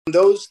In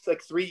those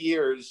like 3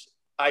 years,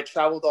 I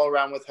traveled all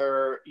around with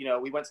her.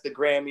 We went to the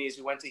Grammys,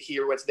 we went to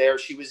here, went to there.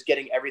 She was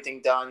getting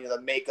everything done,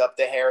 the makeup,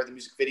 the hair, the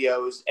music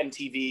videos,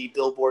 MTV,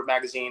 Billboard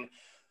magazine.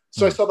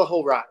 So I Mm. saw the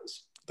whole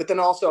rise. But then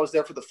also I was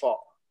there for the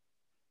fall.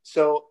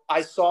 So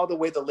I saw the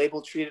way the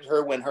label treated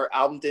her when her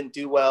album didn't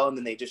do well, and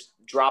then they just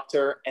dropped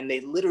her, and they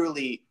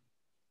literally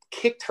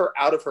kicked her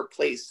out of her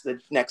place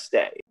the next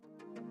day.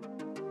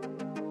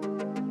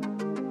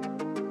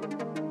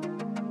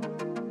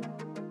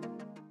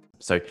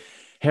 So,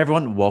 hey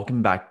everyone,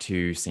 welcome back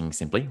to Sing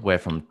Simply, where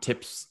from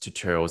tips,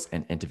 tutorials,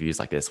 and interviews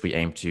like this, we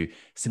aim to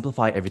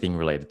simplify everything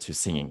related to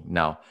singing.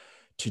 Now,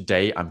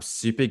 today I'm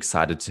super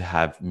excited to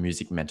have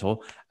music mentor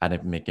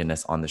Adam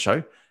McGinnis on the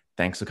show.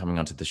 Thanks for coming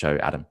onto the show,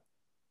 Adam.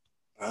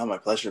 Oh, my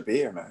pleasure to be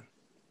here, man.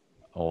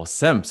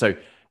 Awesome. So,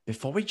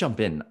 before we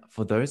jump in,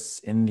 for those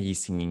in the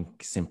Singing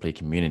Simply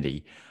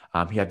community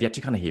who have yet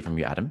to kind of hear from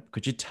you, Adam,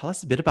 could you tell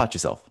us a bit about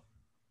yourself?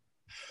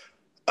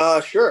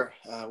 Sure.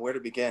 Where to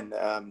begin?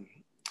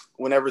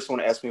 Whenever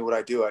someone asks me what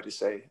I do, I just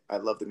say I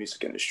love the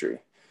music industry.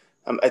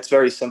 It's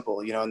very simple,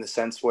 in the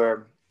sense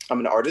where I'm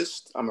an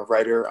artist, I'm a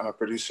writer, I'm a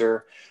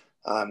producer,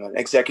 I'm an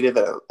executive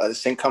at a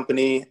sync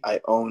company.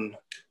 I own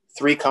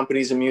 3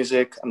 companies in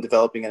music. I'm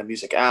developing a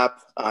music app.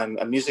 I'm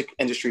a music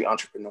industry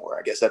entrepreneur.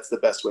 I guess that's the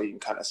best way you can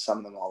kind of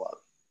sum them all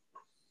up.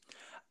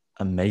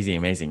 Amazing,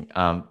 amazing.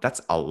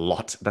 That's a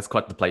lot. That's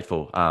quite the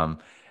plateful.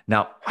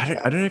 Now, I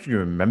don't know if you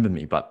remember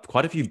me, but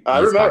quite a few I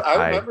years remember. back,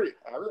 I remember you.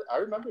 I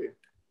remember you.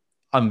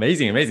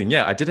 amazing, amazing.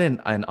 Yeah, I did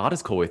an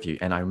artist call with you,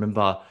 and I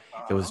remember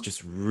it was Uh-huh.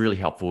 just really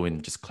helpful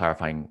in just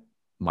clarifying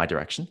my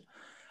direction.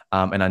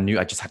 And I knew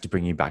I just had to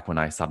bring you back when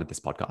I started this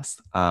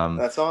podcast.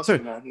 That's So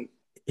awesome, man.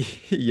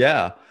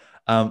 yeah.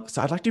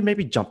 So I'd like to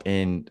maybe jump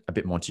in a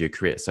bit more into your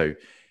career. So Cool.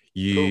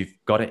 you've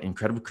got an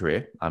incredible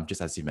career,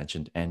 just as you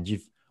mentioned, and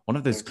you've one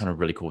of those Thanks. kind of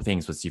really cool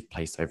things was you've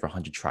placed over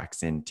 100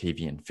 tracks in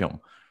TV and film,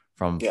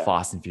 from Yeah.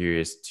 Fast and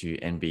Furious to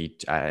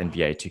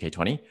NBA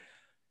 2K20.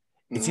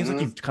 It seems like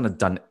hmm you've kind of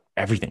done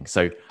everything.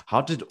 So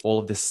how did all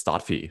of this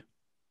start for you?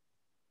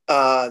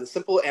 The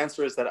simple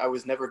answer is that I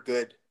was never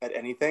good at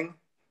anything.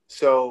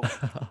 So,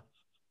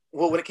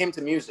 well, when it came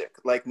to music,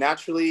 like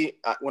naturally,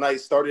 when I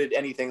started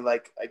anything,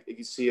 like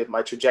you see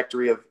my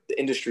trajectory of the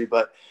industry,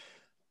 but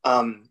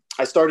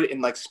I started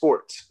in like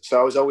sports. So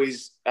I was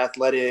always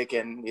athletic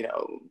and,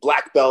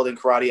 black belt in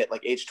karate at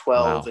like age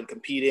 12 Wow. and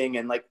competing.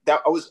 And like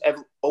that, I was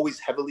always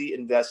heavily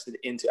invested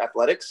into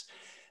athletics.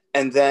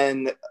 And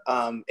then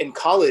in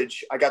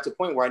college, I got to a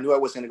point where I knew I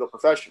wasn't going to go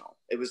professional.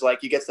 It was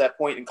like you get to that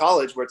point in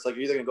college where it's like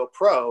you're either going to go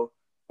pro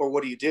or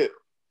what do you do?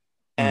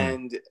 Mm,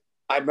 And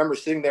I remember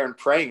sitting there and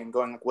praying and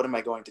going, like, what am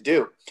I going to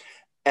do?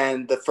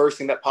 And the first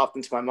thing that popped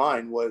into my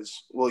mind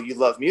was, well, you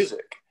love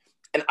music.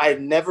 And I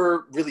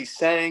never really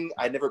sang.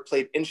 I never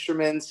played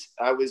instruments.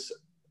 I was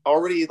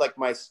already like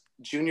my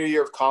junior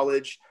year of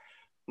college.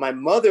 My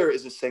mother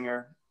is a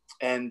singer,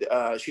 and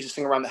she used to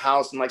sing around the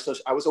house. And like, so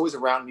I was always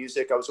around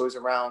music. I was always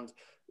around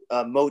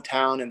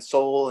Motown and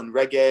soul and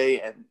reggae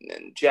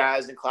and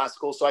jazz and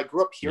classical. So I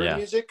grew up hearing yeah.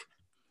 music.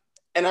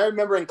 And I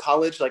remember in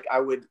college, like I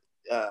would,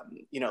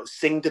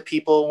 sing to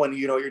people when,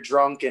 you're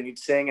drunk and you'd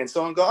sing and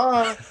someone go,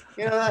 oh,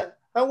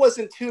 that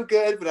wasn't too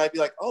good. But I'd be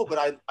like, oh,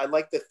 but I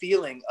like the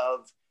feeling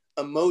of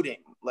emoting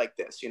like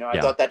this. I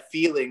Yeah. thought that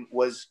feeling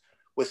was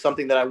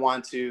something that I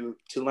wanted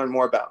to learn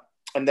more about.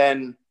 And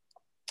then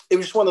it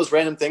was just one of those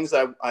random things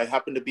that I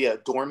happened to be a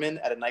doorman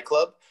at a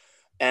nightclub.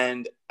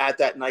 And at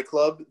that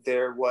nightclub,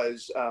 there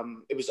was,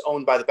 it was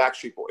owned by the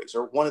Backstreet Boys,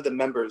 or one of the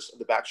members of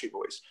the Backstreet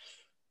Boys.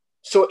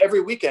 So every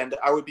weekend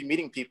I would be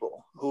meeting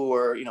people who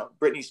were,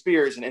 Britney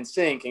Spears and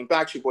NSYNC and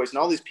Backstreet Boys and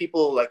all these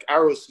people like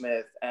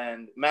Aerosmith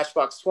and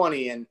Matchbox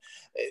 20. And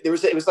it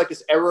was like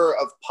this era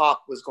of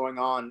pop was going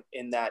on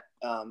in that,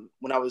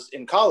 when I was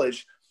in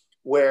college,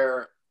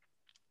 where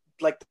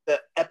like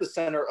the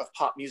epicenter of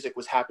pop music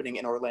was happening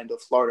in Orlando,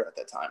 Florida at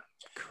that time.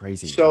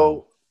 Crazy. Wow.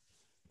 So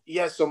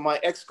yeah, so my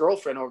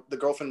ex-girlfriend, or the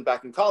girlfriend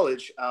back in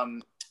college,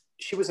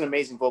 she was an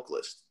amazing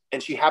vocalist.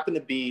 And she happened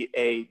to be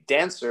a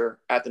dancer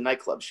at the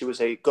nightclub. She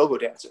was a go-go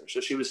dancer. So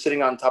she was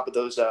sitting on top of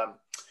those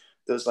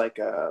like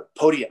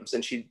podiums,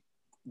 and she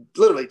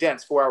literally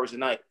danced 4 hours a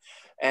night.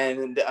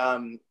 And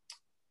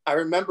I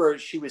remember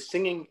she was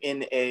singing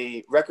in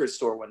a record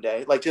store one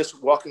day, like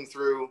just walking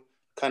through,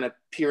 kind of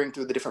peering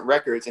through the different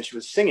records, and she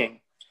was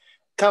singing,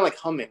 kind of like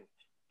humming.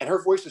 And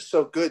her voice was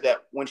so good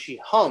that when she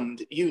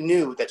hummed, you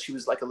knew that she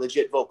was like a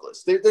legit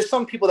vocalist. There's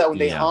some people that when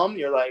they Yeah. hum,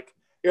 you're like,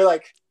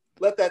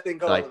 let that thing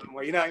go a little Like, bit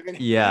more. You know what I mean?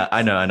 yeah,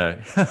 I know, I know.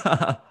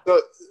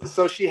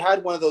 So she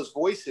had one of those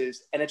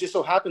voices, and it just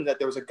so happened that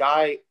there was a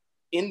guy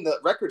in the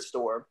record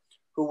store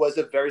who was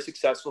a very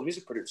successful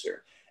music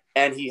producer,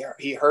 and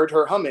he heard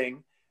her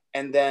humming,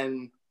 and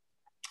then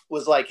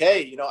was like,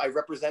 hey, I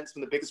represent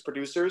some of the biggest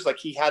producers. Like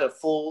he had a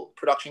full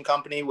production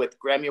company with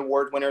Grammy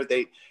Award winner.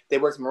 They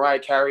worked with Mariah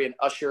Carey and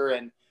Usher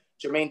and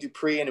Jermaine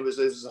Dupri, and it was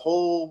a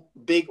whole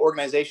big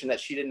organization that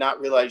she did not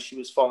realize she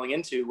was falling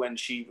into when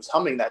she was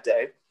humming that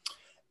day.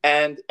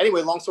 And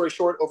anyway, long story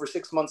short, over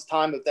 6 months'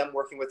 time of them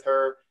working with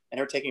her, and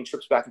her taking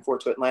trips back and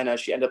forth to Atlanta,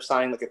 she ended up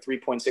signing like a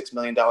 $3.6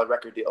 million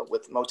record deal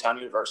with Motown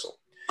Universal.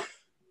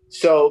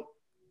 So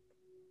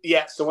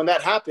yeah, so when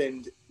that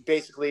happened,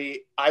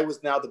 basically I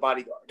was now the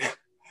bodyguard.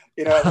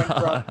 You know,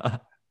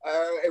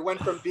 it went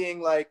from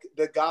being like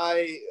the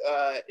guy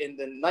in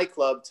the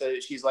nightclub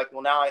to she's like,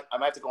 well, now I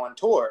might have to go on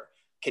tour.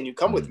 Can you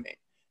come with me?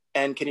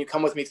 And can you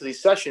come with me to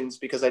these sessions?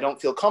 Because I don't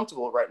feel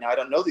comfortable right now. I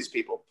don't know these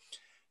people.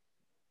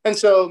 And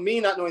so me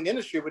not knowing the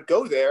industry would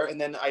go there. And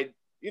then I,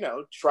 you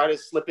know, try to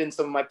slip in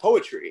some of my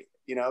poetry,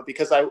 you know,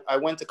 because I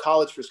went to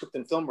college for script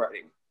and film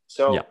writing.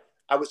 So yeah.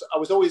 I was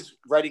always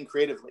writing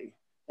creatively.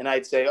 And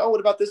I'd say, oh, what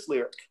about this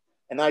lyric?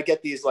 And I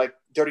get these like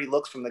dirty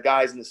looks from the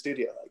guys in the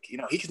studio. Like, you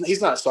know,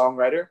 he's not a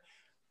songwriter,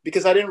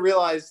 because I didn't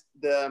realize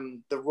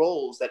the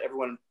roles that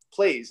everyone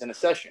plays in a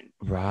session.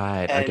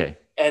 Right. Okay.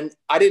 And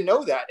I didn't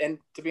know that. And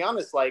to be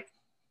honest, like,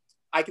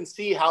 I can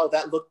see how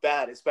that looked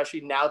bad,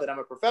 especially now that I'm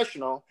a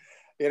professional,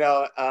 you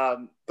know.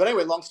 But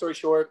anyway, long story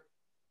short,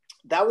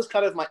 that was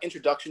kind of my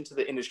introduction to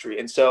the industry.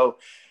 And so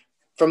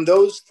from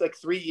those like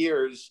 3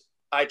 years,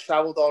 I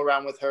traveled all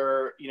around with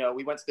her. You know,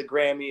 we went to the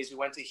Grammys, we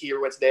went to here,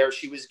 we went to there.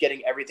 She was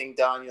getting everything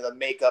done, you know, the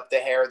makeup, the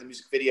hair, the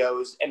music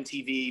videos,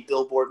 MTV,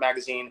 Billboard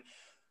magazine.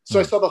 So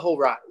I saw the whole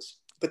rise.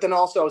 But then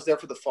also I was there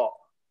for the fall.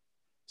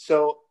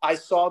 So I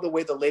saw the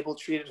way the label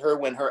treated her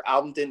when her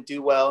album didn't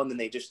do well, and then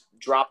they just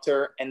dropped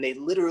her, and they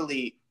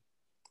literally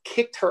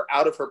kicked her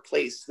out of her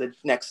place the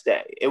next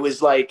day. It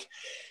was like,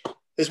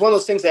 it's one of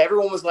those things that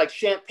everyone was like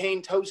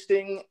champagne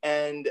toasting,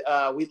 and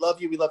we love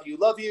you, we love you,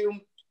 love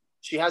you.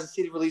 She has a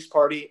CD release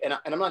party, and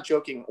I'm not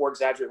joking or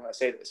exaggerating when I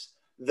say this.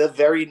 The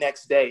very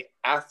next day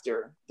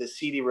after the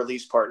CD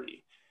release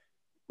party,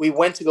 we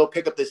went to go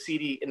pick up the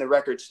CD in the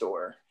record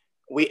store.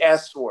 We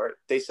asked for it.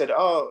 They said,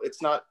 oh,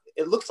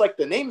 it looks like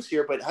the name's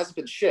here, but it hasn't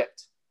been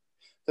shipped.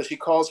 So she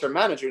calls her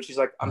manager and she's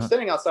like, I'm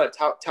standing outside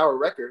of Tower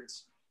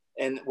Records,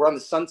 and we're on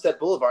the Sunset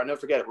Boulevard. I'll never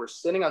forget it. We're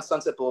sitting on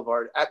Sunset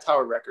Boulevard at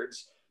Tower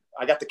Records.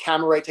 I got the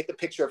camera right, take the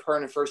picture of her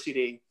and her first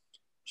CD.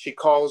 She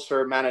calls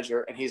her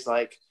manager and he's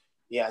like,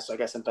 yeah, so I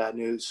got some bad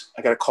news.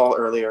 I got a call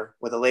earlier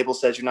where the label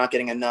says you're not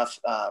getting enough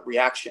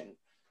reaction.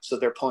 So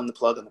they're pulling the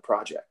plug on the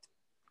project.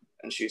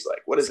 And she's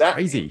like, what is that?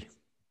 Crazy.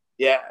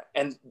 Yeah.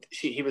 And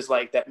he was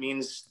like, that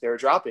means they're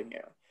dropping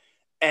you.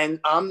 And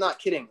I'm not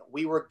kidding.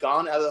 We were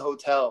gone out of the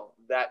hotel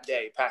that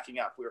day, packing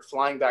up. We were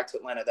flying back to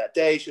Atlanta that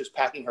day. She was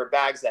packing her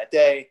bags that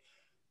day.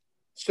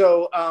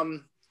 So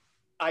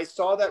I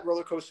saw that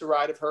roller coaster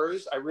ride of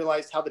hers. I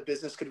realized how the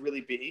business could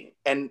really be.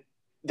 And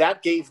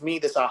that gave me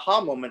this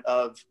aha moment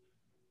of,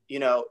 you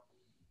know,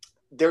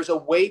 there's a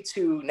way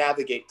to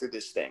navigate through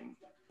this thing.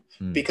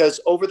 Because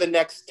over the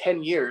next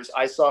 10 years,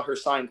 I saw her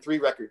sign 3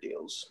 record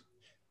deals.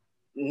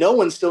 No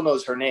one still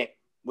knows her name,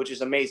 which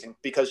is amazing,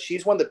 because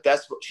she's one of the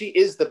best. She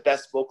is the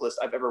best vocalist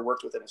I've ever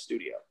worked with in a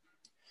studio.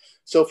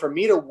 So for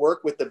me to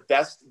work with the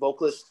best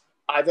vocalist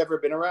I've ever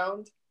been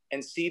around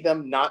and see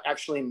them not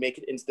actually make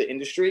it into the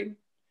industry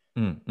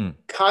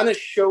kind of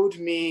showed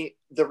me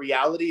the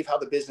reality of how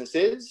the business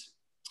is.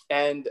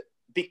 And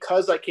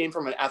because I came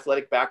from an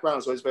athletic background, I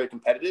was always very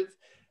competitive.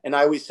 And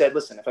I always said,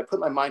 listen, if I put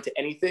my mind to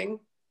anything,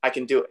 I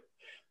can do it.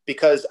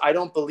 Because I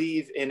don't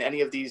believe in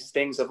any of these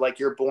things of like,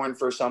 you're born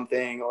for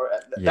something, or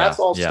that's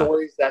all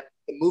stories that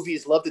the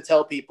movies love to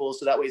tell people.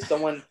 So that way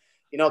someone,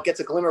 you know,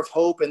 gets a glimmer of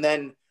hope and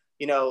then,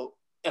 you know,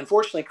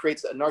 unfortunately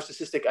creates a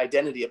narcissistic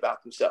identity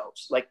about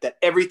themselves. Like that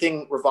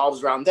everything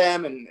revolves around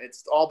them and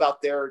it's all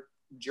about their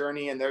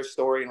journey and their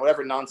story and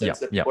whatever nonsense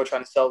that people are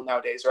trying to sell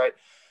nowadays. Right.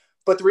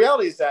 But the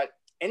reality is that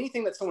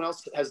anything that someone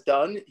else has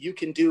done, you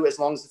can do as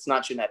long as it's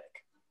not genetic.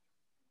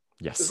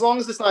 Yes. As long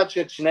as it's not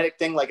a genetic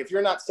thing, like if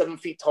you're not 7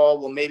 feet tall,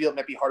 well, maybe it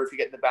might be harder if you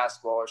get into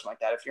basketball or something like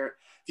that. If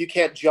you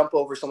can't jump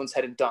over someone's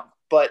head and dunk,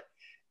 but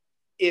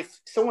if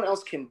someone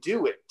else can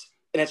do it,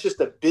 and it's just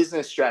a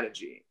business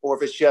strategy, or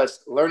if it's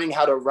just learning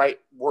how to write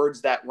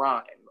words that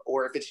rhyme,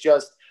 or if it's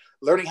just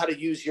learning how to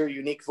use your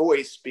unique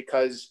voice,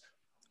 because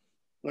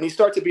when you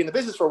start to be in the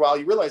business for a while,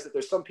 you realize that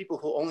there's some people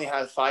who only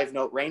have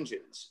 5-note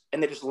ranges,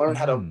 and they just learn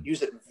how to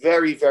use it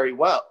very, very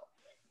well.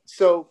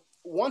 So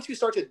once you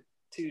start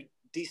to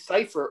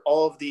decipher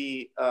all of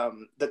the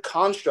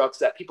constructs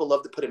that people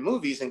love to put in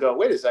movies and go,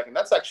 wait a second,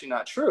 that's actually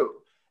not true.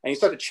 And you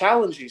start to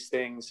challenge these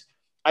things.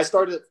 I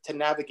started to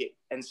navigate.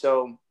 And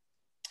so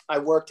I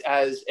worked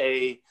as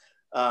an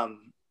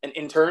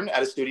intern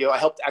at a studio. I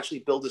helped actually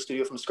build the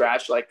studio from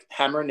scratch, like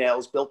hammer and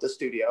nails, built the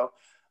studio.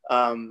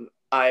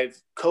 I've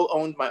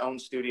co-owned my own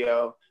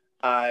studio.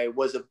 I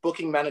was a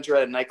booking manager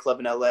at a nightclub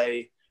in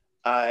LA.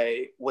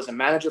 I was a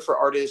manager for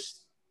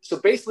artists. So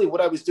basically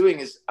what I was doing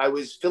is I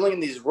was filling in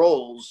these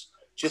roles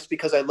just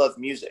because I love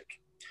music.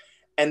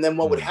 And then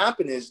what would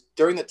happen is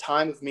during the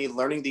time of me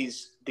learning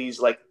these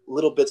like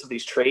little bits of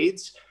these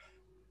trades,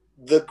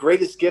 the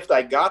greatest gift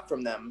I got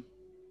from them,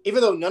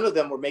 even though none of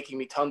them were making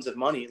me tons of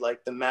money,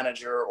 like the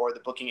manager or the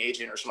booking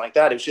agent or something like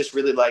that, it was just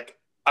really like,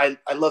 I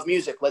love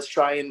music. Let's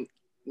try and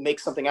make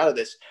something out of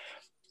this.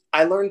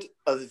 I learned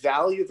a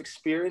value of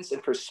experience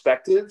and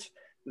perspective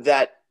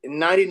that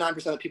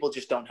 99% of people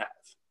just don't have.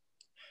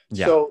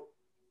 Yeah. So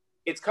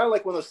it's kind of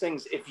like one of those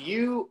things. If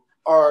you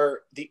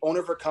are the owner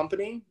of a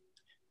company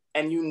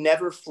and you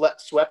never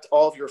swept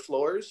all of your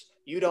floors,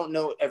 you don't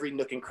know every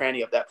nook and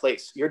cranny of that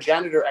place. Your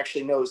janitor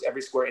actually knows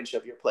every square inch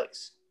of your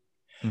place.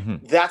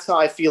 Mm-hmm. That's how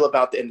I feel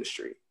about the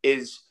industry.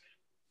 Is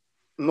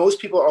most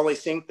people are only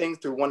seeing things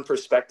through one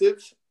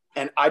perspective.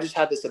 And I just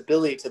had this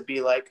ability to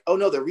be like, oh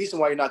no, the reason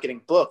why you're not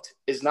getting booked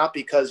is not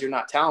because you're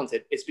not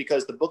talented. It's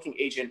because the booking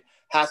agent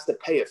has to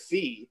pay a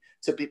fee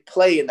to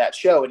play in that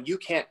show and you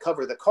can't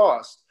cover the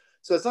cost.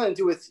 So it's nothing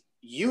to do with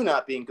you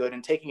not being good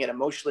and taking it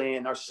emotionally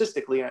and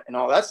narcissistically and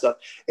all that stuff.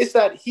 It's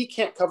that he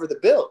can't cover the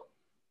bill.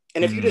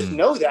 And if you just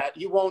know that,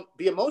 you won't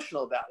be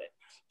emotional about it.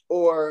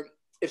 Or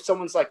if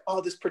someone's like, oh,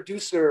 this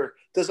producer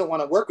doesn't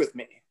want to work with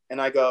me.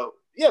 And I go,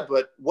 yeah,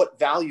 but what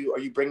value are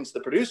you bringing to the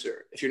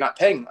producer if you're not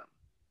paying them?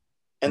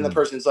 And the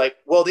person's like,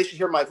 well, they should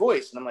hear my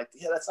voice. And I'm like,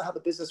 yeah, that's not how the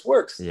business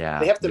works. Yeah,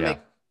 they have to make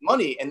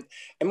money. And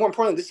more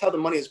importantly, this is how the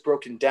money is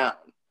broken down.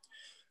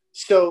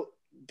 So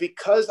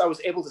because I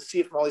was able to see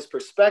it from all these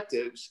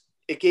perspectives,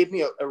 it gave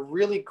me a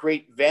really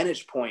great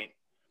vantage point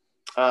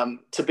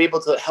to be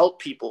able to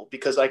help people,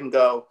 because I can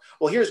go,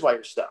 well, here's why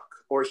you're stuck,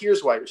 or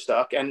here's why you're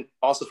stuck. And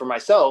also for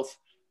myself,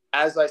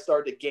 as I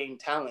started to gain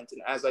talent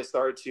and as I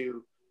started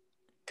to,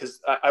 because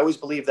I always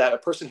believe that a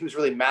person who's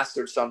really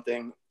mastered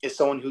something is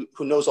someone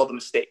who knows all the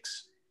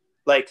mistakes.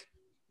 Like,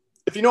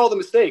 if you know all the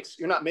mistakes,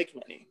 you're not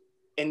making any.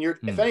 And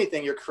if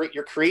anything,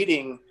 you're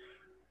creating,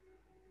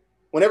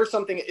 whenever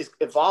something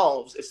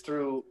evolves, it's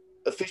through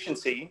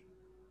efficiency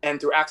and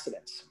through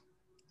accidents.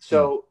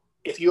 So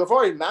if you have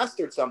already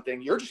mastered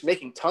something, you're just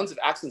making tons of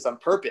accidents on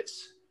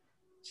purpose.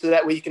 So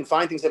that way you can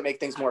find things that make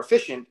things more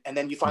efficient. And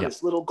then you find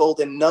this little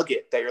golden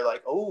nugget that you're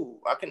like, oh,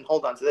 I can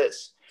hold on to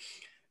this.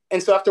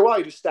 And so after a while,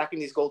 you're just stacking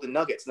these golden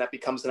nuggets, and that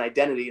becomes an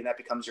identity, and that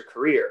becomes your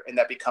career, and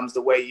that becomes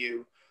the way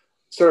you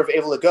sort of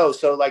able to go.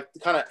 So like to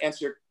kind of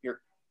answer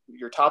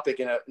your topic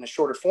in a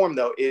shorter form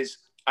though, is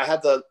I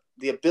had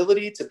the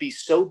ability to be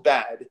so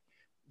bad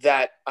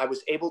that I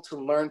was able to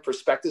learn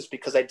perspectives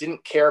because I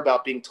didn't care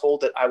about being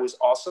told that I was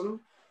awesome.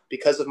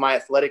 Because of my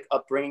athletic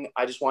upbringing,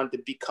 I just wanted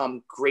to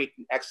become great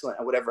and excellent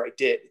at whatever I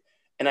did.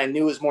 And I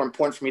knew it was more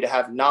important for me to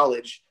have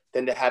knowledge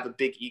than to have a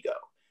big ego.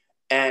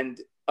 And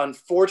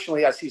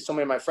unfortunately, I see so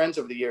many of my friends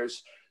over the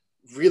years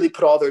really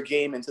put all their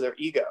game into their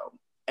ego.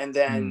 And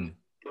then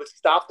it would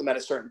stop them at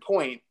a certain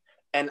point.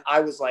 And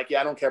I was like, yeah,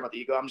 I don't care about the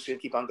ego. I'm just going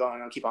to keep on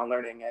going and keep on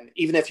learning. And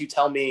even if you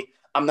tell me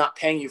I'm not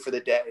paying you for the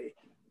day,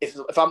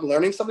 if I'm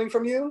learning something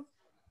from you,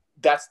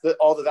 that's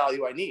all the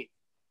value I need.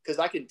 Because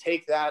I can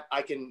take that,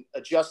 I can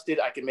adjust it,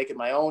 I can make it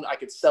my own, I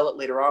could sell it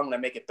later on when I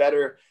make it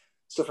better.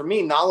 So for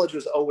me, knowledge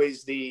was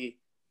always the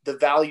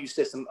value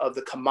system of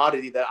the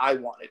commodity that I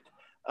wanted.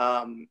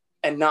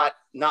 And not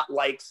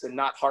likes and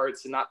not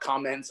hearts and not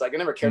comments. Like I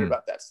never cared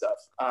about that stuff.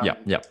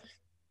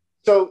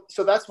 So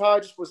that's how I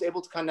just was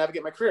able to kind of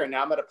navigate my career. And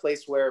now I'm at a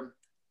place where,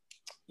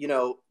 you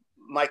know,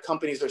 my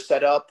companies are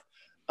set up.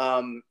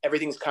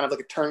 Everything's kind of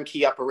like a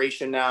turnkey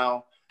operation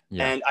now.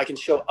 And I can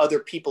show other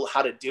people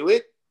how to do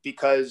it,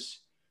 because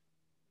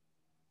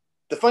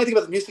the funny thing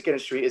about the music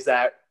industry is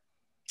that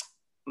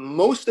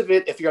most of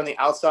it, if you're on the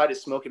outside,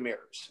 is smoke and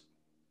mirrors.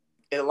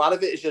 And a lot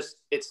of it is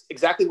it's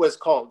exactly what it's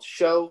called,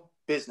 show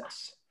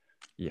business.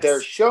 Yes.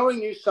 They're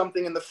showing you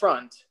something in the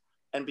front,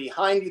 and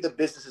behind you, the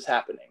business is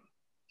happening.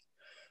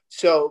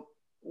 So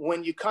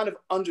when you kind of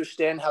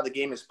understand how the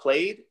game is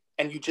played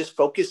and you just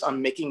focus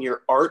on making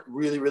your art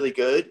really, really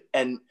good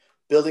and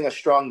building a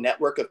strong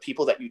network of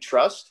people that you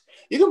trust,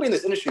 you can be in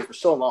this industry for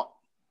so long.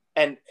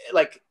 And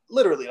like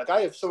literally, like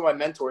I have some of my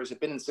mentors have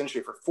been in this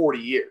industry for 40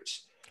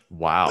 years.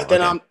 Wow. But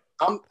then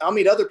I'll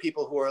meet other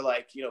people who are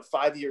like,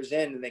 5 years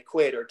in and they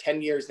quit, or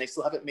 10 years and they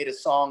still haven't made a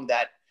song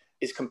that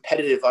is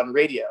competitive on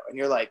radio. And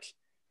you're like,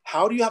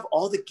 how do you have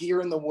all the gear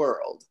in the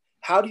world?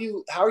 How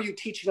are you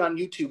teaching on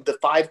YouTube the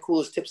 5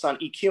 coolest tips on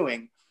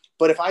EQing?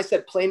 But if I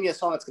said, play me a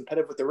song that's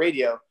competitive with the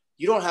radio,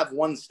 you don't have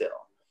one still.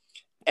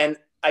 And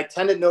I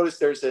tend to notice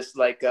there's this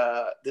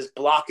this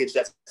blockage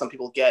that some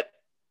people get,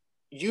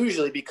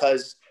 usually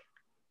because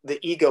the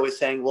ego is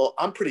saying, well,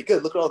 I'm pretty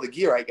good. Look at all the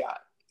gear I got.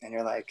 And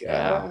you're like,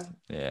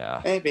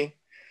 maybe.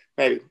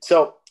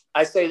 So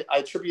I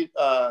attribute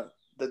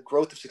the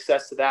growth of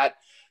success to that.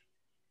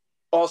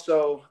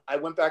 Also, I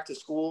went back to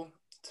school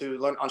to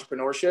learn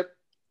entrepreneurship.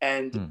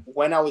 And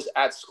when I was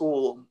at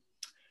school,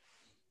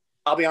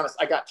 I'll be honest,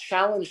 I got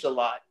challenged a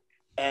lot,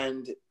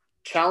 and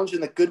challenged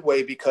in the good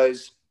way,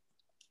 because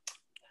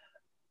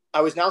I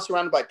was now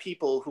surrounded by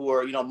people who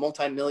are,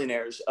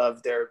 multimillionaires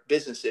of their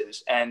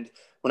businesses. And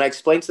when I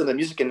explained to them the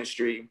music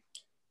industry,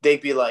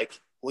 they'd be like,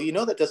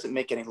 well, that doesn't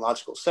make any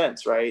logical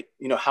sense, right?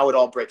 How it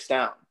all breaks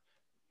down.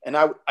 And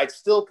I'd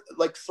still,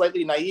 like,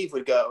 slightly naive,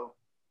 would go,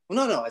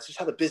 well, no, that's just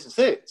how the business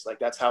is. Like,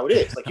 that's how it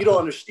is. Like, you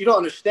don't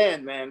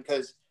understand, man,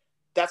 because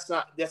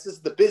this is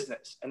the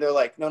business. And they're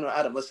like, no,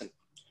 Adam, listen,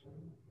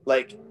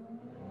 like,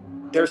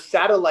 there's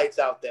satellites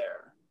out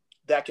there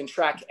that can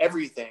track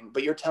everything,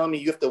 but you're telling me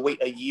you have to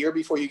wait a year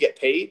before you get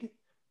paid?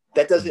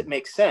 That doesn't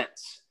make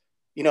sense.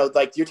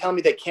 Like, you're telling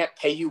me they can't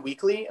pay you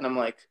weekly? And I'm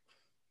like,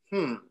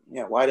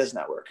 why doesn't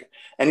that work?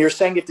 And you're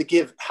saying you have to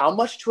give how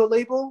much to a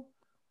label?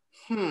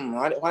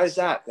 why is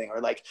that thing?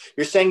 Or like,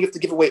 you're saying you have to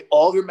give away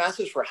all of your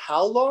masters for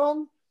how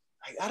long?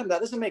 Like, Adam, that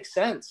doesn't make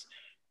sense.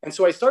 And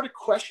so I started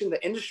questioning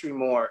the industry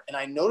more. And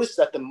I noticed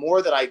that the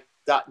more that I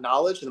got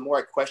knowledge and the more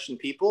I questioned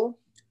people,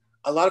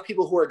 a lot of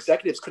people who are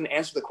executives couldn't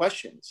answer the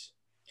questions.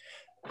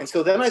 And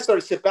so then I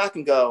started to sit back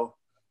and go,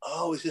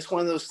 oh, is this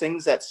one of those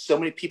things that so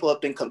many people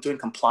have been doing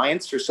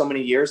compliance for so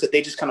many years that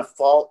they just kind of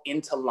fall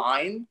into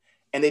line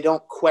and they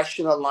don't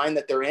question the line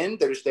that they're in?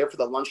 They're just there for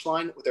the lunch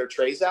line with their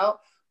trays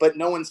out, but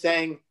no one's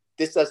saying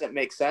this doesn't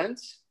make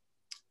sense.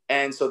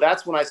 And so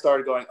that's when I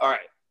started going, all right,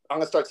 I'm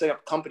going to start setting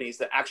up companies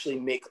that actually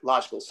make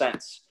logical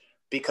sense,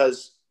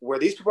 because where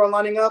these people are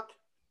lining up,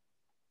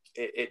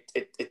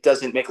 it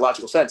doesn't make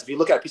logical sense. If you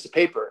look at a piece of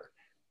paper,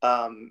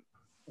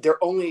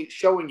 they're only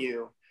showing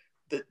you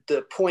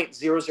the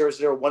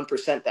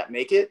 0.0001% that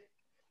make it,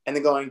 and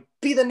then going,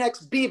 be the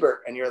next Bieber.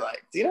 And you're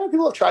like, do you know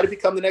people have tried to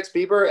become the next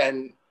Bieber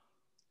and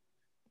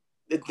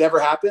it never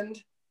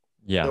happened?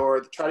 Yeah.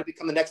 Or try to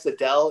become the next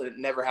Adele and it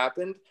never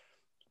happened.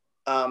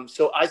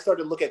 So I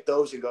started to look at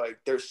those and go, like,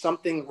 there's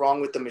something wrong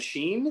with the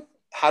machine.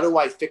 How do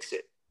I fix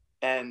it?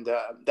 And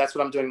that's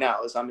what I'm doing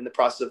now, is I'm in the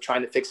process of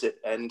trying to fix it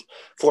and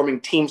forming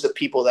teams of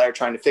people that are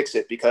trying to fix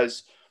it,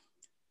 because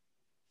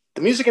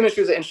the music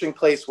industry is an interesting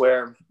place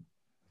where,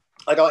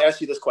 like, I'll ask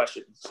you this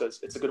question, so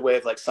it's a good way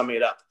of like summing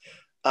it up.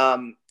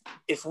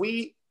 If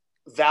we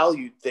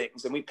valued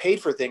things and we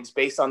paid for things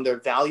based on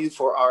their value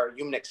for our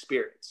human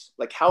experience,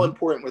 like how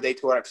important were they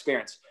to our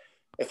experience?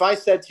 If I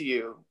said to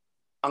you,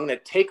 I'm going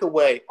to take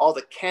away all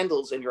the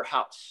candles in your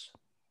house,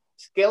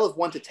 scale of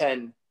 1 to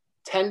 10,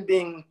 10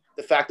 being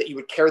the fact that you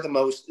would care the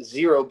most,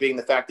 0 being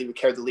the fact that you would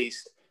care the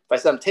least. If I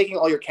said, I'm taking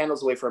all your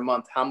candles away for a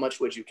month, how much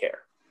would you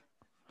care?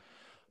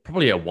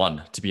 Probably a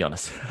 1, to be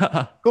honest.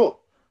 Cool.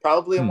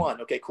 Probably a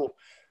 1. Okay, cool.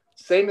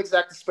 Same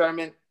exact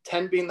experiment,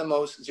 10 being the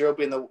most, 0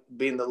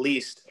 being the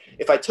least.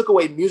 If I took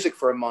away music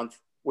for a month,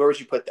 where would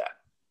you put that?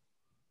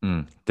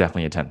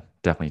 Definitely a 10.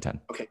 Definitely a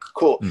 10. Okay,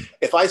 cool.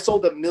 If I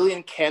sold 1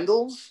 million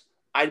candles,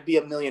 I'd be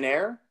a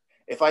millionaire.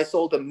 If I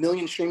sold 1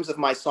 million streams of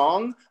my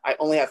song, I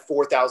only have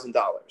 $4,000.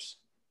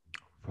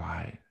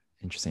 Right.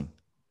 Interesting.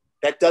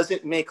 That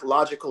doesn't make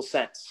logical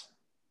sense.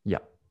 Yeah.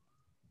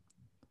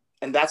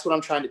 And that's what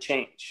I'm trying to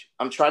change.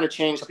 I'm trying to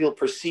change how people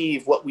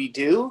perceive what we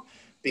do,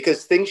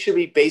 because things should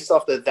be based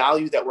off the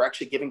value that we're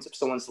actually giving to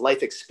someone's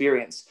life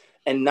experience,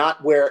 and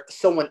not where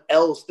someone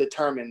else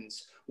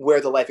determines where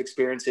the life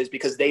experience is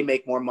because they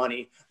make more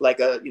money, like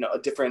a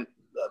different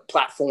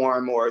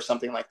platform or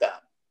something like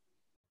that.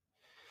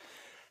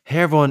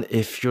 Hey everyone,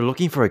 if you're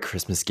looking for a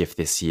Christmas gift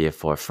this year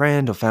for a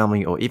friend or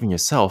family or even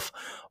yourself,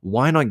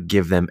 why not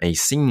give them a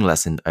singing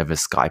lesson over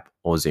Skype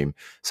or Zoom?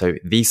 So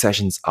these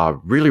sessions are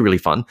really, really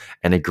fun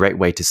and a great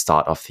way to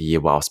start off the year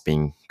whilst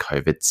being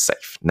COVID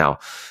safe. Now,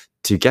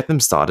 to get them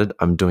started,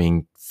 I'm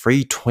doing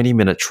free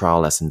 20-minute trial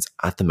lessons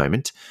at the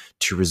moment.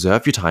 To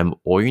reserve your time,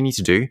 all you need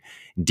to do,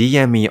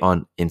 DM me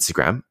on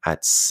Instagram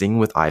at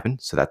singwithivan,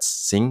 so that's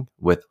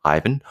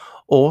singwithivan,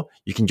 or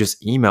you can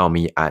just email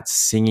me at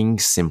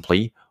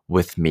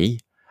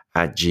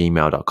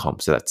singingsimplywithme@gmail.com.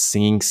 So that's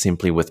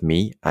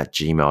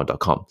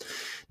singingsimplywithme@gmail.com.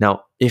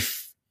 Now,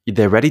 if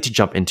they're ready to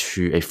jump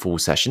into a full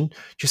session,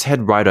 just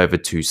head right over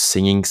to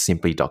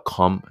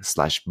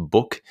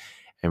singingsimply.com/book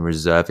and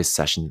reserve a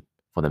session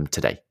for them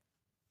today.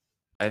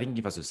 I think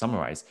if I was to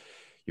summarize,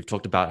 you've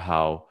talked about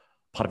how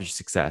part of your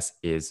success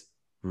is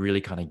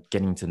really kind of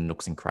getting to the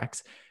nooks and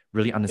cracks,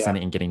 really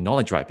understanding and getting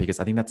knowledge right. Because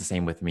I think that's the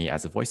same with me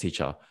as a voice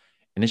teacher.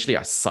 Initially,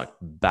 I sucked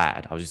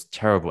bad. I was just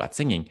terrible at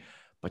singing.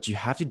 But you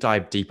have to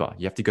dive deeper.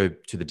 You have to go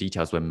to the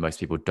details where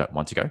most people don't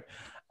want to go.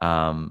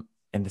 And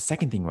the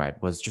second thing,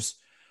 right, was just,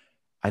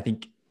 I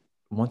think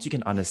once you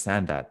can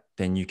understand that,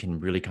 then you can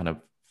really kind of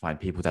find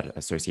people that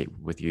associate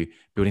with you,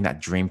 building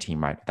that dream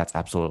team, right? That's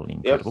absolutely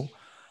incredible.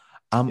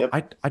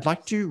 I'd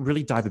like to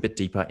really dive a bit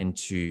deeper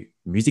into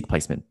music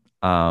placement,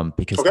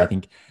 because I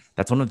think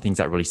that's one of the things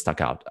that really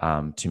stuck out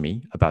to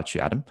me about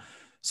you, Adam.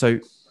 So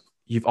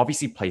you've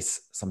obviously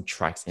placed some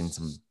tracks in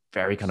some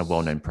very kind of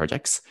well-known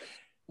projects.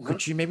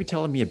 Could you maybe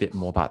tell me a bit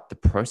more about the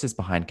process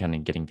behind kind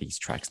of getting these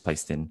tracks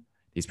placed in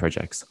these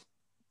projects?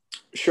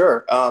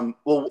 Sure.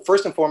 Well,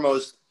 first and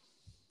foremost,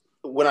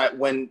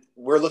 when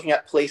we're looking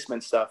at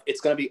placement stuff, it's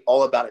going to be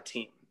all about a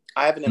team.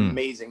 I have an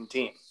amazing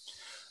team.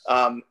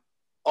 The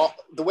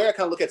way I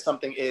kind of look at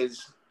something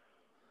is,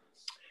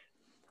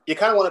 you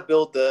kind of want to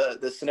build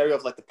the scenario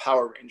of like the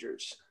Power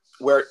Rangers,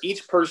 where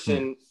each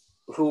person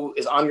who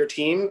is on your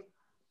team,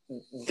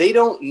 they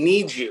don't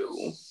need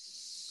you,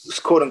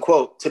 quote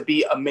unquote, to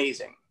be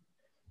amazing.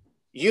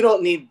 You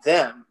don't need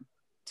them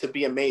to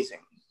be amazing,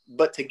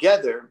 but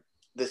together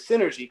the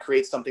synergy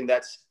creates something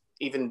that's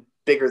even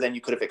bigger than you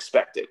could have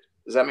expected.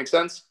 Does that make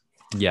sense?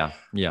 Yeah.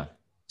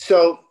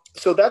 So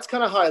that's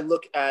kind of how I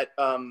look at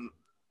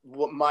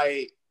what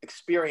my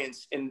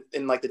experience in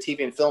like the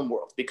TV and film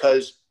world,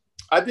 because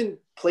I've been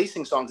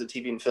placing songs in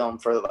TV and film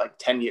for like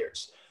 10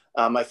 years.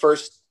 My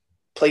first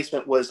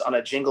placement was on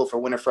a jingle for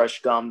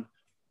Winterfresh gum,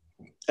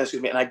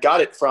 and I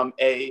got it from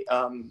a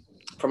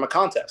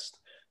contest.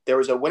 There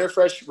was a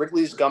Winterfresh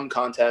Wrigley's gum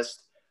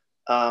contest.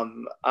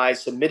 I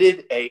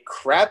submitted a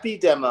crappy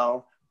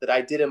demo that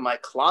I did in my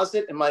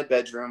closet in my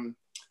bedroom,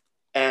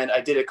 and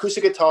I did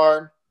acoustic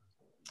guitar,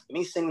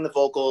 me singing the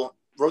vocal,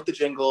 wrote the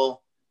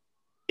jingle.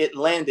 It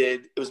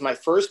landed. It was my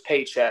first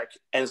paycheck,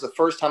 and it's the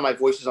first time my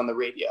voice was on the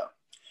radio.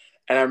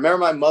 And I remember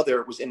my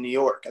mother was in New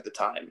York at the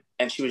time,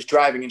 and she was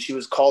driving, and she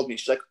was called me.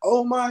 She's like,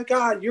 "Oh my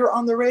God, you're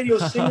on the radio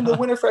singing the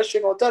Winterfresh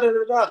jingle, da da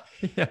da da."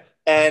 Yeah.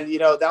 And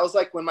that was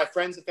like when my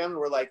friends and family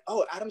were like,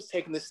 "Oh, Adam's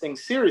taking this thing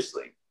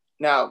seriously."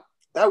 Now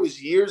that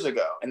was years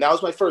ago, and that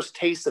was my first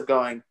taste of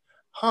going,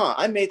 "Huh,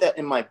 I made that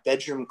in my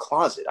bedroom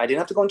closet. I didn't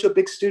have to go into a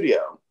big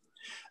studio.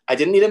 I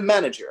didn't need a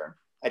manager.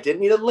 I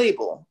didn't need a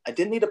label. I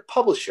didn't need a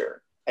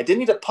publisher. I didn't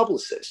need a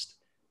publicist.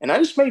 And I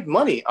just made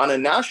money on a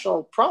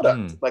national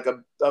product, like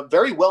a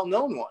very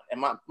well-known one. And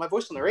my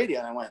voice on the radio,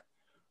 and I went,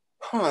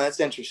 huh,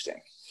 that's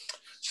interesting."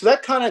 So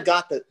that kind of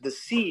got the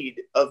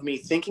seed of me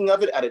thinking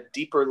of it at a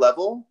deeper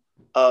level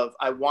of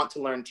I want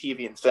to learn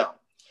TV and film.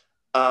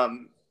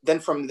 Then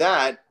from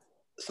that,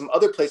 some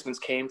other placements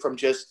came from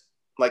just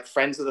like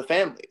friends of the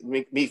family.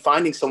 Me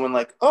finding someone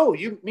like, "Oh,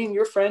 you mean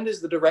your friend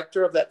is the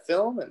director of that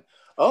film? And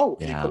oh,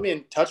 can you put me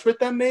in touch with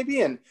them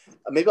maybe? And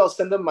maybe I'll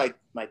send them my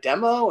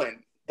demo,"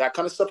 and that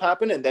kind of stuff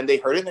happened. And then they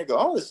heard it and they go,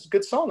 "Oh, this is a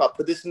good song. I'll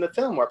put this in the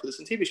film, or I'll put this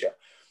in TV show."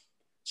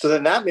 So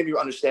then that made me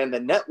understand the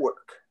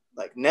network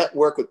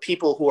with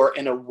people who are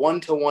in a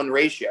 1-to-1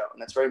 ratio.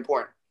 And that's very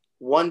important.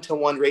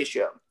 1-to-1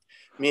 ratio.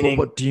 Meaning,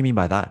 what do you mean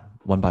by that?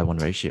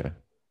 1-by-1 ratio?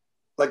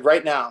 Like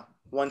right now,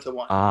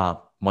 1-to-1.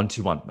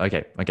 1-to-1.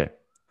 Okay.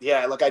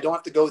 Yeah. Like I don't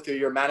have to go through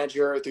your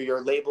manager, through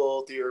your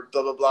label, through your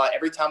blah, blah, blah.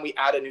 Every time we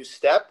add a new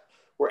step,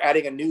 we're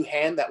adding a new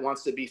hand that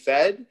wants to be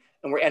fed,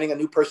 and we're adding a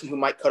new person who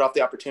might cut off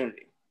the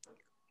opportunity.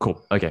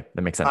 Cool. Okay.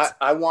 That makes sense.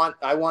 I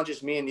want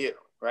just me and you,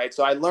 right?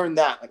 So I learned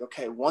that, like,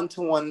 okay,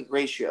 1-to-1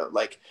 ratio.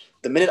 Like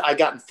the minute I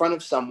got in front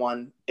of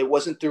someone, it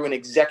wasn't through an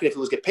executive who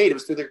was get paid. It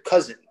was through their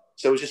cousin.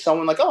 So it was just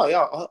someone like, "Oh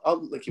yeah,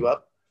 I'll link you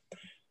up."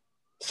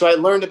 So I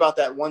learned about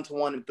that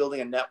 1-to-1 and building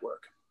a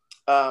network.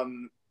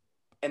 And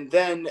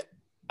then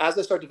as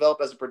I started to develop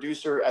as a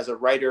producer, as a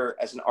writer,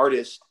 as an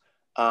artist,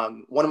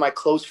 one of my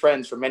close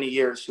friends for many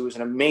years, who was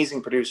an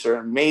amazing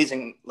producer,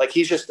 like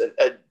he's just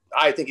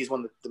I think he's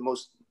one of the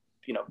most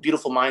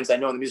beautiful minds I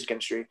know in the music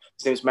industry.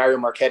 His name is Mario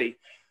Marchetti.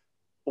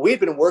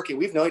 We've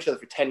known each other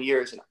for 10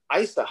 years. And I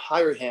used to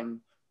hire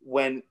him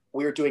when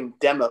we were doing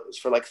demos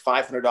for like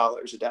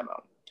 $500 a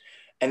demo.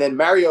 And then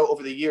Mario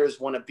over the years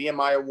won a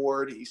BMI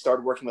award. He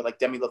started working with like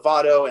Demi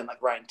Lovato and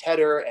like Ryan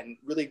Tedder, and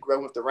really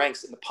grown with the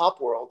ranks in the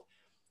pop world.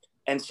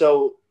 And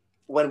so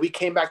when we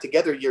came back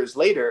together years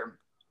later,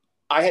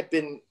 I had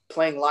been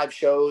playing live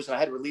shows, and I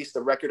had released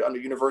the record under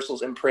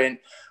Universal's imprint.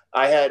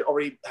 I had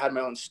already had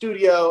my own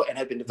studio and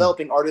had been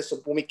developing artists. So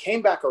when we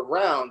came back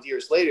around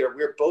years later,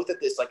 we were both at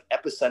this like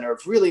epicenter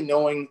of really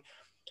knowing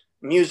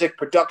music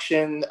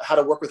production, how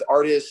to work with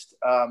artists.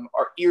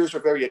 Our ears were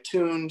very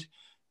attuned,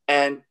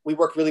 and we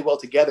work really well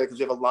together because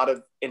we have a lot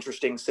of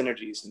interesting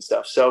synergies and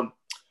stuff. So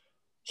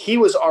he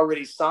was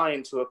already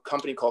signed to a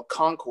company called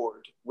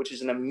Concord, which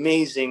is an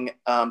amazing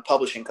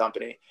publishing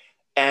company.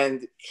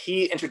 And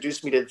he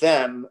introduced me to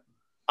them.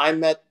 I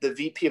met the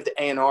VP of the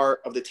A&R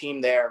of the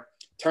team there.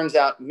 Turns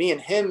out me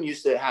and him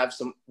used to have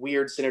some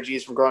weird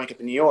synergies from growing up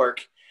in New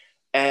York.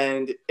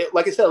 And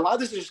like I said, a lot of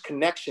this is just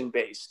connection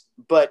based,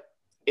 but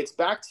it's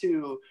back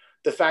to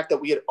the fact that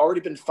we had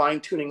already been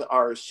fine tuning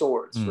our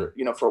swords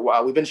for a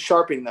while. We've been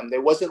sharpening them. There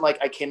wasn't like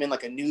I came in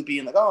like a newbie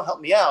and like, "Oh,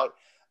 help me out."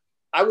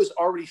 I was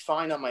already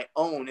fine on my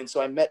own. And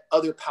so I met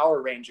other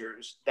Power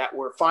Rangers that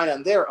were fine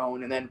on their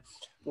own. And then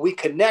we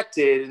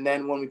connected. And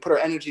then when we put our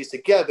energies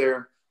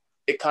together,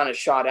 it kind of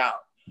shot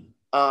out.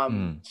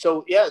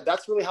 So yeah,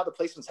 that's really how the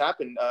placements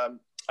happened.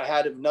 I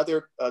had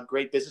another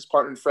great business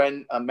partner and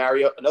friend,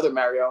 Mario,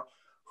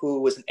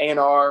 who was an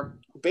A&R,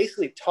 who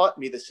basically taught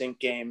me the sync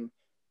game,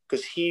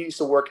 because he used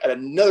to work at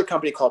another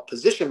company called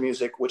Position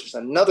Music, which is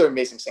another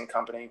amazing sync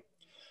company.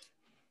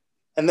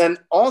 And then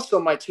also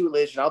my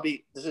tutelage,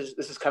 and this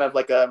is kind of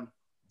like a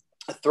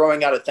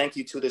throwing out a thank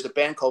you to, there's a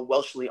band called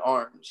Welshly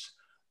Arms.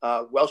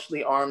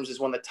 Welshly Arms is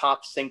one of the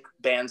top sync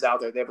bands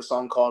out there. They have a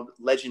song called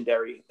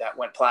Legendary that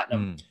went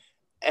platinum.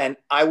 And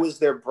I was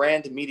their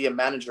brand media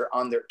manager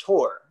on their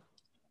tour.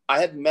 I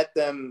had met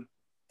them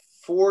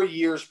 4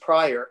 years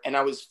prior, and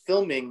I was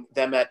filming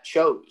them at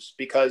shows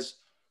because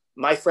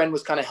my friend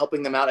was kind of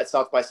helping them out at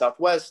South by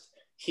Southwest.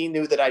 He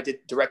knew that I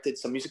directed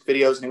some music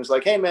videos, and he was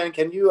like, "Hey man,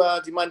 can you,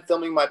 do you mind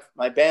filming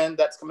my band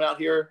that's coming out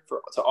here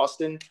to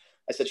Austin?"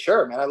 I said,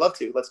 "Sure, man, I'd love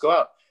to. Let's go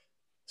out."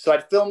 So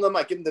I'd film them,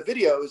 I'd give them the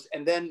videos.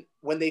 And then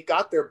when they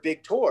got their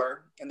big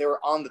tour and they were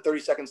on the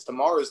 30 Seconds to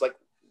Mars, like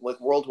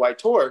worldwide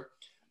tour,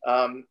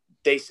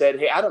 they said,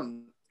 "Hey,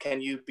 Adam,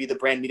 can you be the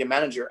brand media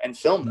manager and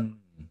film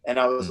them?" And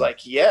I was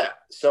like, "Yeah."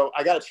 So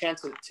I got a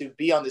chance to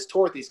be on this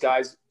tour with these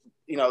guys,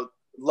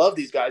 love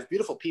these guys,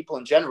 beautiful people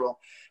in general.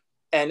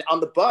 And on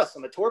the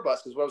tour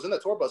bus, because I was in the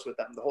tour bus with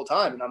them the whole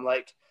time. And I'm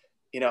like,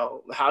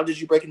 how did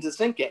you break into the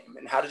sync game?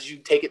 And how did you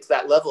take it to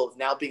that level of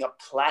now being a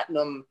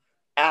platinum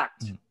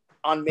act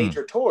on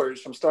major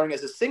tours from starting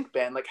as a sync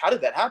band? Like, how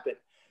did that happen?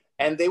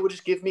 and they would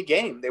just give me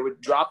game. They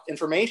would drop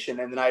information,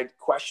 and then I'd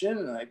question,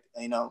 and I,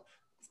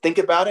 think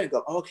about it and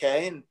go,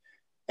 okay.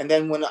 And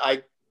then when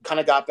I kind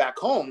of got back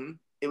home,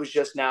 it was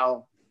just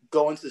now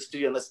go into the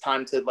studio and it's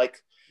time to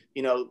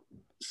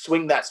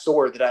swing that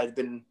sword that I'd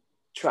been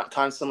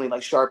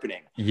constantly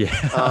sharpening. Yeah.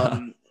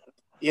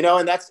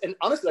 And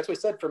honestly, that's what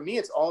I said. For me,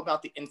 it's all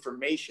about the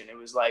information. It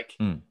was like,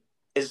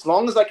 as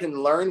long as I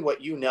can learn what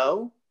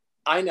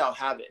I now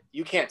have it.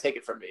 You can't take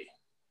it from me.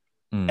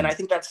 And I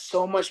think that's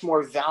so much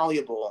more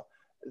valuable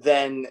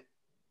than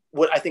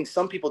what I think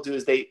some people do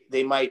is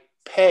they might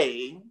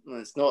pay.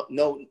 It's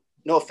no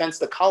offense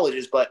to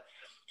colleges, but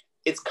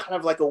it's kind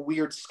of like a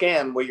weird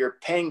scam where you're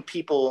paying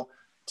people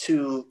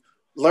to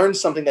learn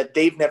something that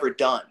they've never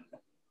done.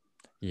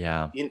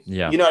 Yeah. You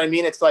know what I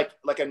mean? It's like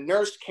a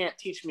nurse can't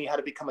teach me how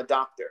to become a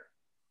doctor.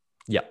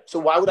 Yeah. So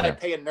why would I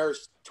pay a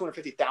nurse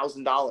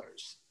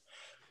 $250,000?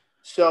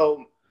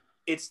 So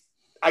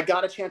I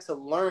got a chance to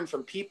learn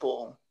from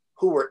people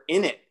who were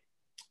in it.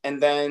 And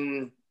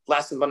then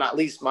last but not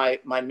least, my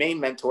main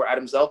mentor,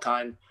 Adam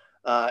Zelkine,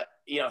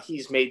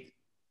 he's made,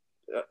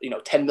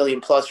 10 million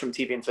plus from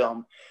TV and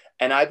film.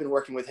 And I've been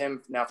working with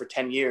him now for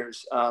 10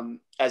 years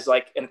as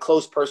in a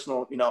close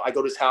personal, I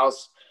go to his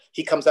house.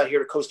 He comes out here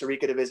to Costa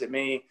Rica to visit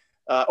me.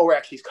 Or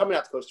actually he's coming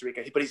out to Costa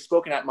Rica, but he's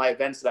spoken at my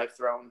events that I've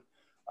thrown.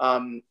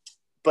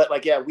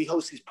 But we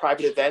host these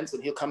private events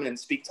and he'll come in and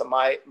speak to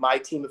my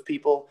team of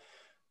people.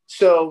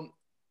 So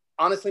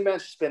honestly, man,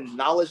 it's just been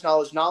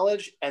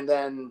knowledge. And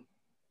then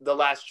the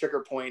last trigger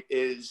point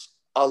is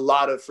a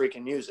lot of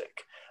freaking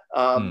music.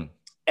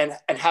 And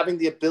having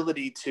the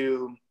ability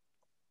to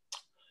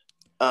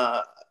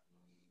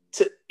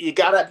you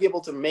gotta be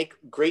able to make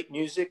great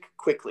music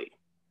quickly.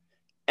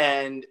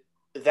 And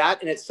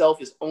that in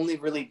itself is only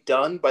really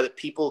done by the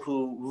people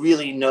who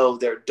really know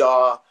their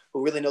DAW,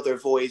 who really know their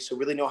voice, who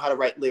really know how to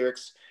write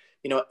lyrics.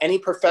 Any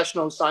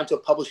professional who's signed to a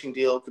publishing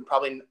deal can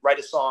probably write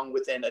a song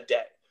within a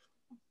day.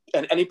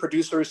 And any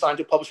producer who's signed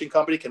to a publishing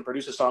company can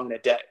produce a song in a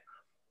day.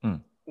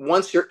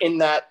 Once you're in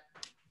that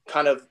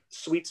kind of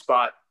sweet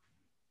spot,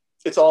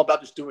 it's all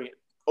about just doing it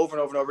over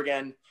and over and over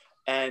again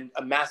and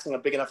amassing a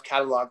big enough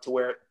catalog to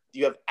where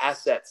you have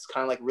assets,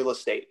 kind of like real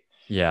estate.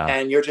 Yeah.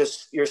 And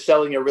you're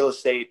selling your real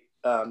estate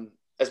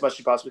as much as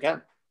you possibly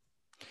can.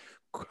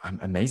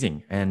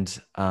 Amazing.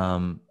 And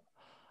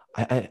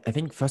I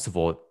think, first of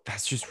all,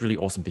 that's just really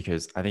awesome,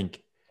 because I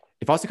think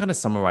if I was to kind of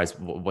summarize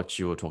what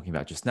you were talking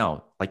about just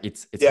now,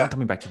 it's kind of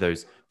coming back to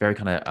those very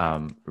kind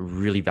of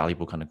really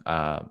valuable kind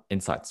of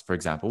insights. For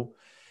example,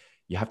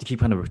 you have to keep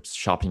kind of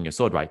sharpening your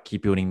sword, right?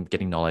 Keep building,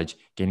 getting knowledge,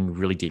 getting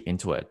really deep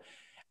into it.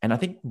 And I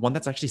think one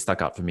that's actually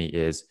stuck out for me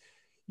is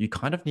you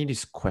kind of need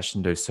to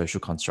question those social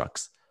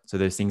constructs. So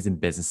those things in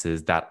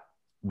businesses that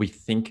we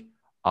think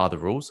are the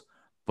rules,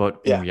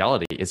 but in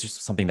reality, it's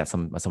just something that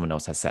someone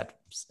else has said.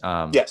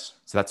 Yes.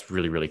 So that's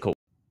really, really cool.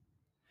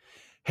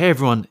 Hey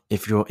everyone,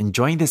 if you're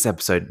enjoying this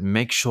episode,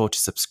 make sure to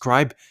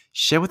subscribe,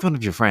 share with one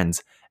of your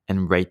friends,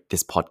 and rate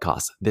this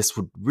podcast. This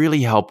would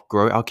really help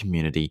grow our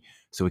community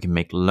so we can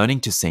make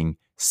learning to sing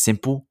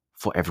simple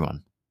for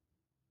everyone.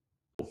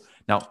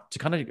 Now, to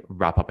kind of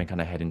wrap up and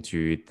kind of head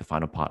into the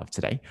final part of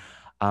today,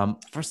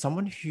 for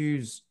someone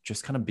who's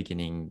just kind of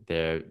beginning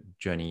their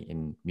journey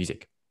in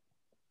music,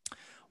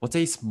 what's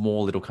a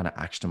small little kind of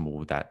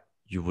actionable that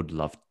you would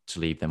love to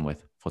leave them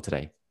with for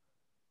today?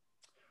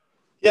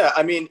 Yeah,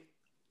 I mean,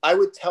 I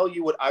would tell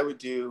you what I would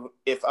do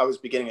if I was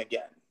beginning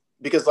again.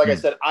 Because like I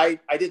said, I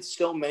did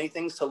so many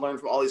things to learn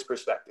from all these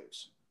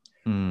perspectives.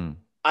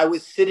 I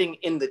was sitting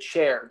in the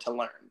chair to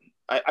learn.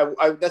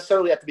 I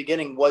necessarily at the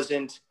beginning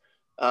wasn't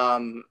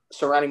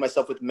surrounding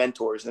myself with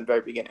mentors in the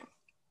very beginning.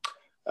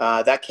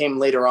 That came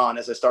later on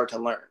as I started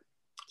to learn.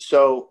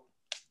 So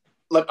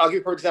I'll give you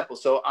a perfect example.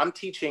 So I'm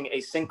teaching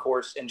a sync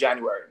course in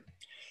January.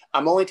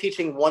 I'm only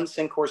teaching one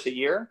sync course a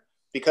year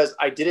because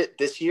I did it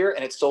this year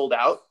and it sold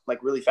out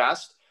really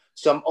fast.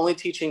 So I'm only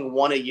teaching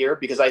one a year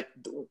because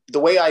the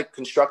way I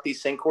construct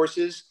these sync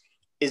courses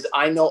is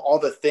I know all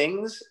the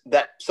things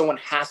that someone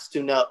has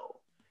to know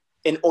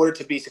in order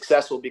to be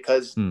successful,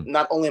 because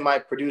not only am I a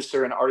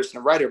producer and artist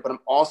and a writer, but I'm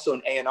also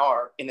an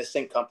A&R in a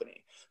sync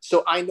company.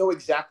 So I know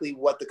exactly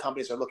what the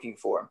companies are looking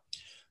for.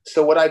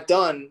 So what I've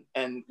done,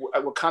 and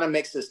what kind of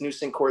makes this new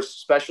sync course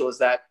special, is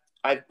that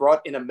I've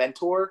brought in a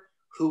mentor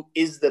who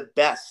is the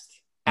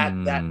best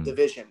at that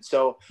division.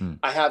 So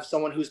I have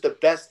someone who's the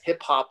best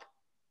hip hop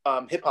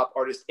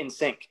artist in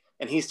sync,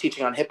 and he's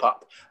teaching on hip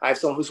hop. I have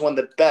someone who's one of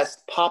the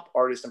best pop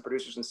artists and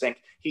producers in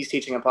sync. He's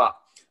teaching on pop.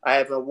 I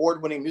have an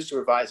award-winning music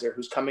supervisor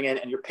who's coming in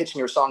and you're pitching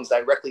your songs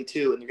directly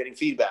to, and you're getting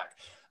feedback.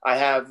 I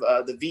have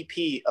the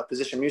VP of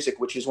Position Music,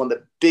 which is one of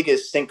the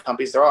biggest sync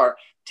companies there are,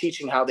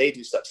 teaching how they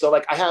do stuff. So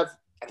I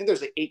think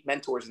there's 8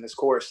 mentors in this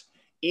course.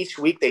 Each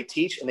week they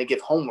teach and they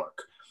give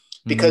homework.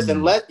 Because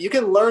unless you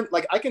can learn,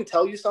 I can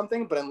tell you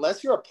something, but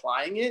unless you're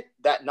applying it,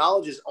 that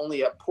knowledge is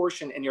only a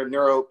portion in your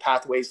neuro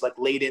pathways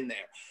laid in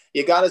there.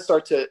 You got to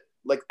start to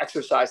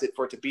exercise it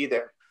for it to be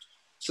there.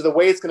 So the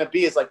way it's going to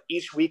be is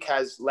each week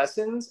has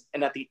lessons,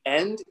 and at the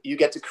end you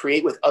get to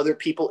create with other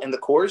people in the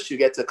course. You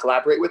get to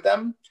collaborate with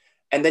them,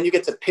 And then you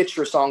get to pitch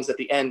your songs at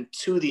the end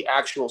to the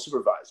actual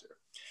supervisor.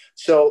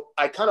 So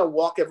I kind of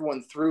walk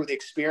everyone through the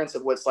experience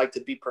of what it's like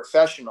to be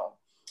professional.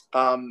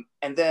 And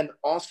then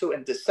also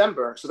in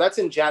December, so that's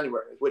in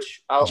January,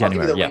 which I'll give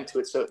you the link to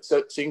it, so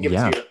you can give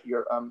it to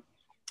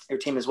your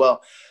team as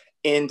well.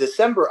 In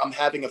December, I'm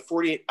having a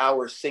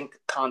 48-hour sync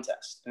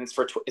contest, and it's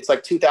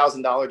like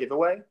 $2,000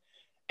 giveaway,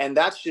 and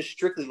that's just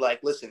strictly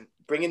like, listen,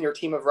 bring in your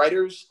team of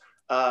writers,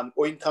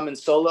 or you can come in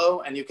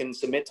solo and you can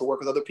submit to work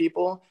with other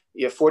people.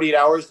 You have 48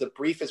 hours. The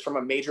brief is from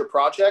a major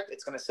project.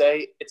 It's going to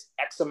say it's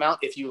X amount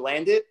if you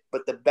land it,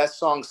 but the best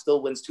song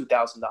still wins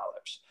 $2,000.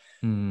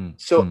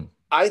 So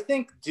I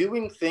think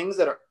doing things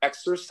that are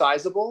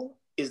exercisable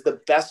is the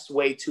best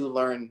way to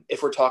learn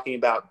if we're talking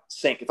about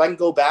sync. If I can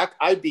go back,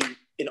 I'd be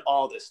in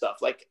all this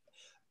stuff. Like,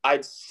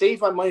 I'd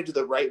save my money to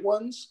the right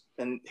ones.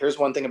 And here's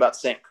one thing about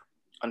sync.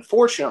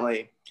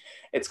 Unfortunately,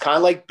 it's kind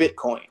of like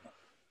Bitcoin,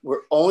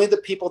 where only the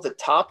people at the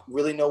top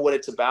really know what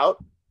it's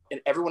about, and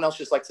everyone else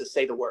just likes to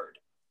say the word.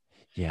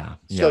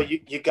 So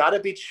you gotta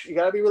be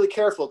really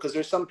careful, because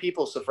there's some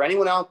people. So for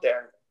anyone out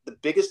there, the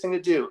biggest thing to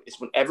do is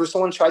whenever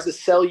someone tries to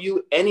sell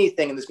you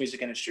anything in this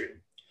music industry,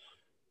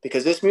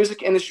 because this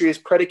music industry is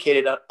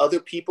predicated on other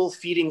people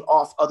feeding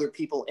off other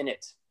people in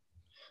it.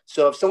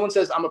 So if someone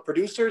says, I'm a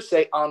producer,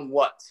 say on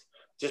what?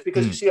 Just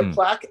because you see a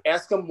plaque,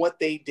 ask them what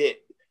they did.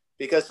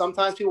 Because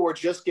sometimes people were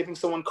just giving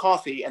someone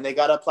coffee and they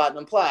got a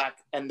platinum plaque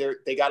and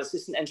they got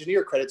assistant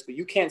engineer credits, but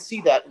you can't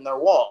see that in their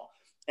wall.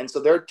 And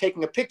so they're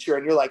taking a picture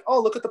and you're like, oh,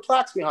 look at the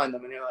plaques behind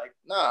them. And you're like,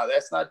 no,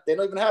 that's not, they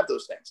don't even have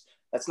those things.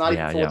 That's not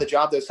even for the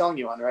job they're selling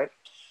you on, right?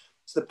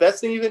 So the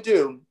best thing you can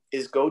do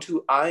is go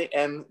to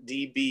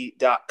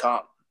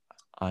imdb.com,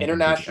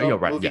 International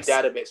Movie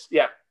Database.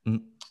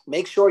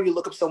 Make sure you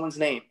look up someone's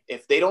name.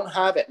 If they don't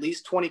have at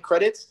least 20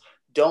 credits,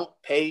 don't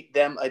pay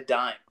them a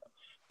dime.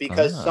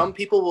 Because some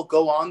people will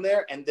go on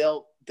there and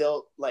they'll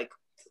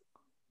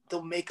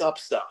make up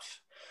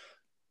stuff.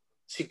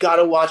 So you got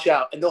to watch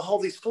out. And they'll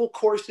hold these full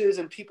courses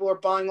and people are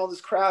buying all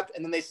this crap.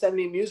 And then they send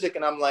me music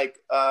and I'm like,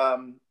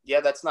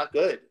 yeah, that's not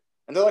good.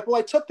 And they're like, well,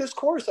 I took this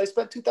course. I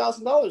spent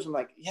 $2,000. I'm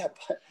like, yeah,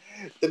 but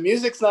the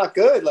music's not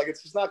good. Like,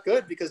 it's just not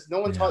good because no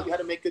one taught you how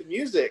to make good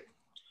music.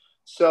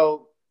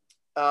 So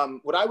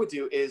what I would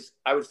do is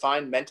I would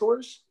find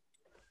mentors.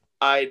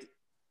 What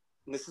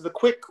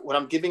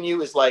I'm giving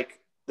you is like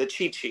the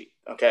cheat sheet.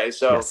 Okay.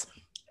 So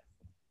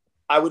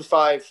I would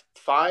find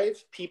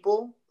 5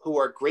 people who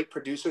are great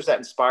producers that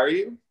inspire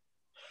you.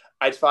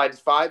 I'd find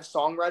 5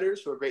 songwriters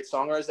who are great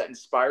songwriters that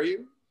inspire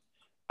you.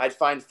 I'd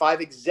find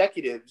 5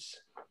 executives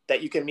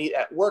that you can meet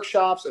at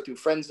workshops or through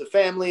friends and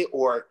family,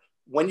 or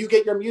when you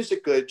get your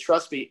music good,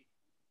 trust me,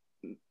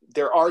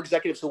 there are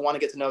executives who want to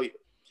get to know you,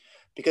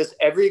 because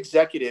every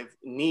executive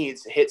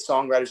needs hit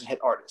songwriters and hit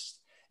artists.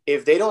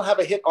 If they don't have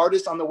a hit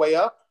artist on the way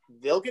up,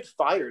 they'll get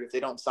fired if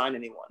they don't sign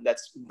anyone. That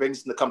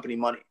brings the company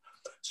money.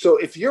 So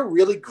if you're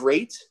really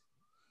great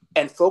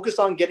and focus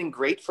on getting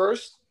great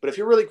first, but if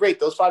you're really great,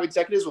 those 5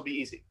 executives will be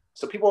easy.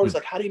 So people are always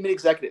like, how do you meet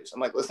executives? I'm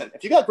like, listen,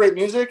 if you got great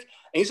music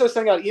and you start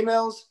sending out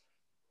emails,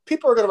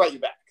 people are going to write you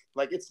back.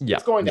 Like it's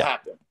going to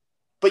happen,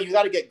 but you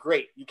got to get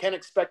great. You can't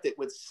expect it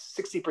with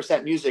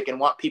 60% music and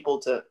want people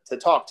to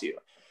talk to you.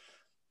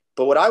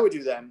 But what I would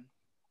do then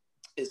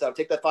is I would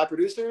take that 5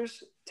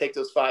 producers, take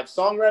those 5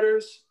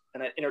 songwriters,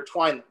 and I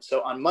intertwine them.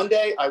 So on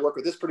Monday, I work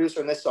with this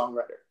producer and this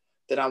songwriter.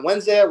 Then on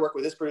Wednesday, I work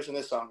with this producer and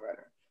this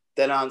songwriter.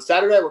 Then on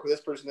Saturday, I work with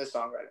this producer and this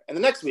songwriter. And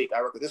the next week,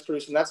 I work with this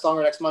producer and that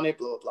songwriter. Next Monday,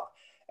 blah, blah, blah.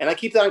 And I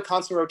keep that in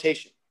constant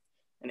rotation.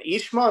 And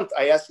each month,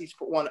 I ask each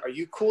one, are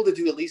you cool to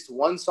do at least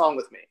one song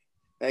with me?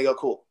 And they go,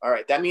 cool. All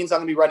right. That means I'm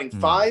going to be writing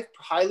 5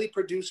 highly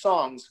produced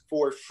songs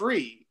for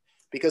free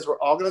because we're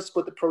all going to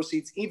split the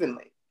proceeds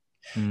evenly.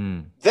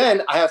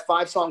 Then I have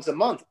 5 songs a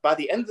month. By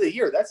the end of the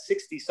year, that's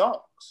 60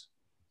 songs.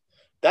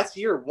 That's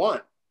year 1.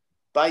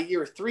 By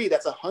year 3,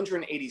 that's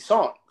 180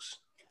 songs.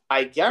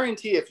 I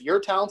guarantee if you're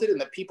talented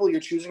and the people you're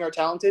choosing are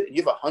talented and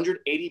you have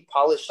 180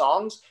 polished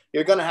songs,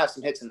 you're going to have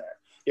some hits in there.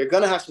 You're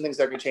going to have some things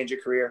that are going to change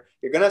your career.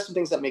 You're going to have some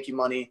things that make you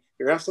money.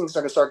 You're going to have some things that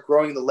are going to start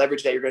growing the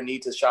leverage that you're going to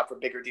need to shop for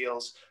bigger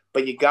deals.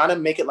 But you got to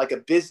make it like a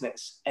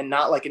business and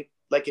not like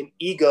an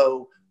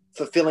ego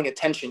fulfilling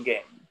attention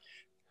game.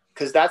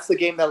 Because that's the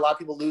game that a lot of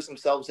people lose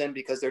themselves in,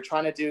 because they're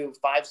trying to do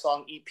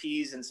 5-song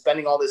EPs and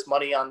spending all this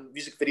money on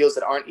music videos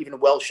that aren't even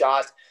well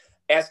shot,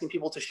 asking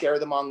people to share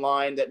them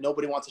online that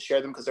nobody wants to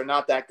share them because they're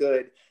not that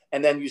good.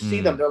 And then you see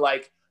them, they're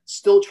like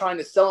still trying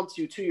to sell them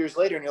to you 2 years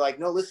later. And you're like,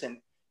 no,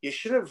 listen, you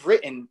should have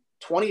written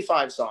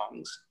 25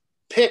 songs,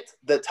 picked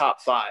the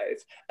top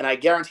 5. And I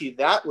guarantee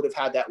that would have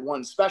had that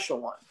one special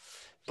one.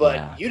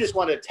 But you just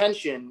wanted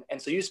attention.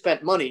 And so you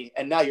spent money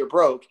and now you're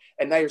broke.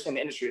 And now you're saying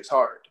the industry is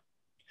hard.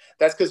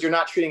 That's because you're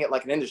not treating it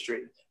like an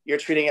industry. You're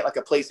treating it like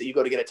a place that you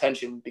go to get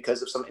attention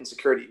because of some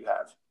insecurity you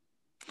have.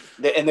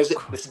 And there's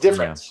a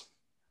difference.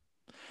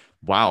 Yeah.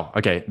 Wow.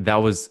 Okay. That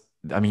was,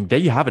 I mean, there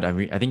you have it. I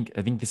mean, I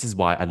think this is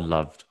why I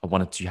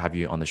wanted to have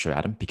you on the show,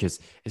 Adam, because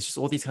it's just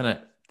all these kind of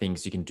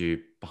things you can do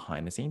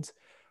behind the scenes.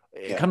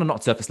 Kind of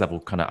not surface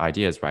level kind of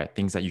ideas, right?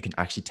 Things that you can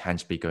actually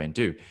tangibly go and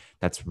do.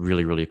 That's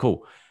really, really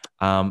cool.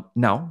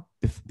 Now,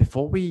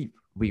 before we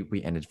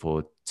ended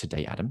for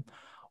today, Adam,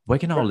 where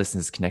can our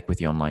listeners connect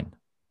with you online?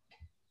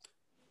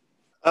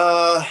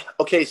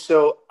 Okay,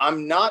 so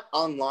I'm not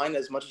online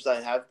as much as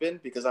I have been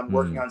because I'm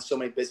working on so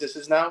many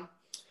businesses now.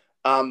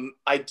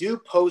 I do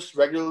post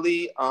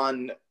regularly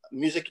on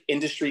Music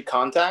Industry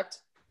Contact.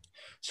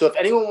 So if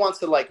anyone wants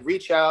to like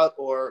reach out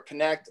or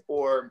connect,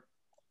 or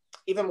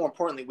even more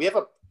importantly,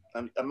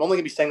 I'm only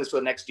gonna be saying this for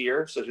the next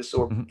year. So just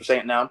so we're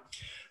saying it now.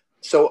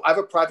 So I have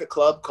a private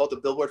club called the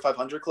Billboard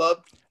 500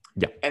 Club.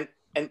 Yeah.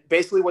 And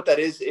basically what that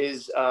is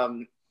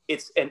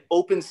it's an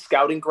open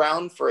scouting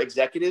ground for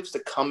executives to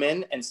come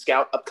in and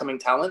scout upcoming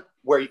talent,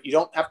 where you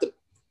don't have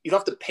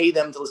to pay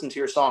them to listen to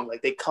your song.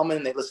 Like they come in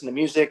and they listen to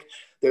music.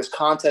 There's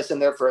contests in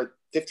there for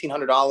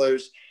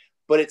 $1,500,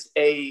 but it's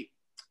a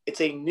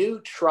new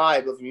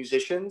tribe of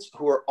musicians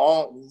who are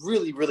all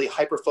really, really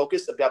hyper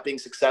focused about being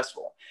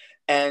successful.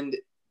 And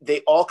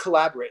they all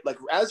collaborate. Like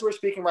as we're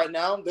speaking right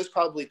now, there's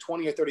probably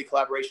 20 or 30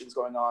 collaborations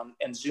going on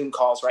and Zoom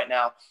calls right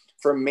now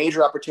for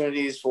major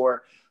opportunities,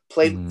 for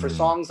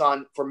songs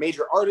for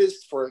major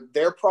artists, for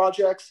their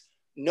projects.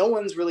 No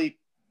one's really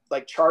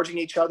like charging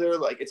each other.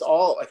 Like it's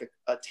all like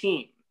a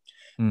team,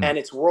 and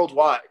it's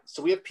worldwide.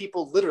 So we have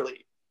people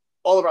literally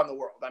all around the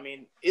world. I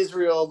mean,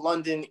 Israel,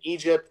 London,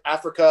 Egypt,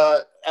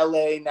 Africa,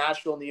 LA,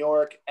 Nashville, New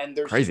York. And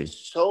there's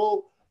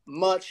so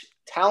much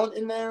talent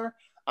in there.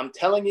 I'm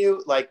telling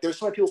you, like there's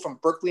so many people from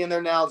Berkeley in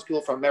there now. There's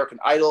people from American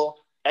Idol,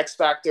 X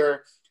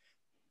Factor.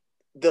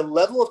 The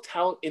level of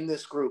talent in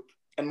this group,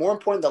 and more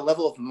important, the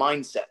level of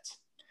mindset.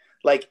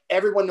 Like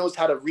everyone knows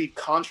how to read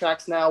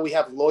contracts now. We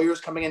have lawyers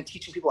coming in,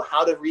 teaching people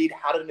how to read,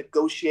 how to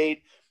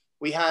negotiate.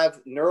 We have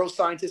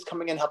neuroscientists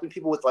coming in, helping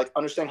people with like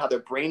understanding how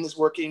their brain is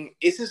working.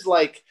 This is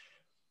like,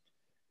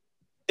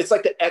 it's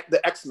like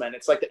the X-Men.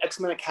 It's like the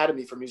X-Men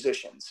Academy for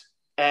musicians.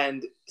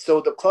 And so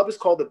the club is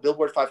called the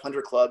Billboard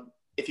 500 Club.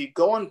 If you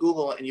go on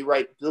Google and you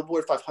write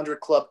Billboard 500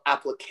 Club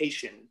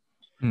application,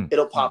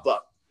 it'll pop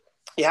up.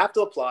 You have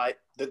to apply.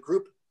 The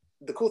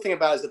cool thing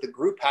about it is that the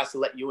group has to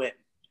let you in.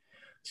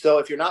 So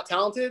if you're not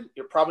talented,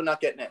 you're probably not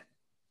getting in.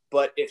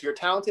 But if you're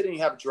talented and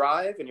you have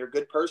drive and you're a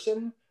good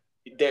person,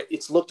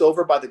 it's looked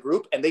over by the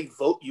group and they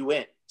vote you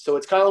in. So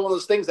it's kind of one of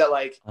those things that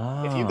like,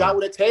 if you got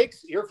what it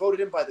takes, you're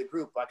voted in by the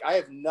group. Like I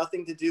have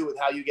nothing to do with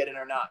how you get in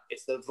or not.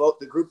 It's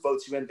the group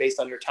votes you in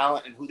based on your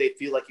talent and who they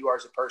feel like you are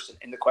as a person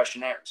in the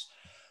questionnaires.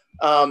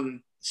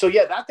 So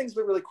yeah, that thing's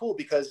been really cool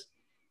because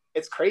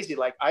it's crazy.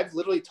 Like I've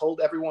literally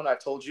told everyone,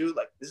 I've told you,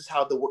 like, this is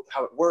how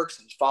it works,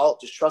 and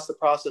just trust the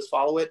process,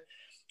 follow it.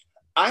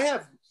 I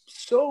have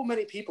so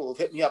many people who've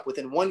hit me up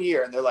within 1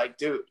 year and they're like,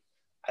 dude,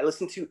 I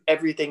listened to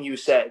everything you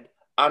said.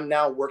 I'm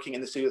now working in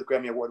the studio with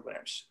Grammy Award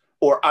winners,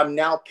 or I'm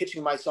now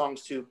pitching my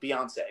songs to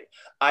Beyonce.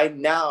 I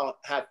now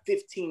have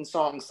 15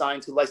 songs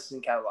signed to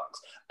licensing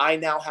catalogs. I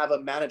now have a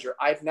manager.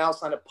 I've now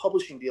signed a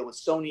publishing deal with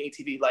Sony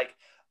ATV. Like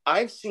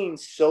I've seen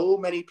so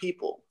many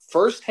people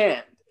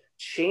firsthand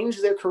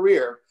change their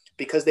career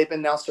because they've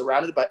been now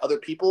surrounded by other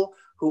people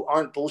who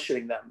aren't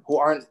bullshitting them, who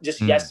aren't just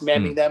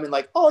yes-mamming them and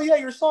like, oh yeah,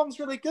 your song's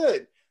really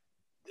good.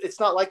 It's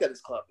not like that at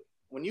this club.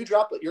 When you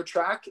drop your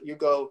track, you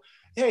go,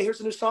 hey,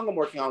 here's a new song I'm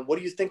working on. What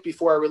do you think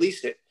before I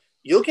released it?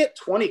 You'll get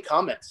 20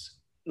 comments.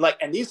 Like,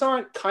 and these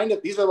are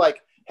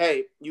like,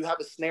 hey, you have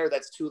a snare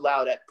that's too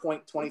loud at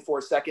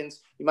 0.24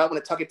 seconds. You might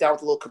want to tuck it down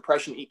with a little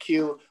compression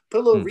EQ, put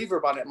a little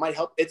reverb on it. It might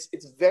help. It's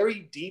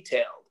very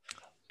detailed.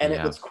 And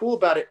what's cool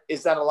about it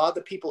is that a lot of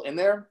the people in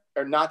there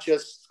are not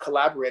just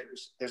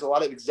collaborators. There's a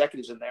lot of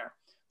executives in there.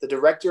 The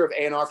director of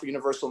A&R for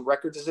Universal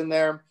Records is in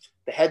there.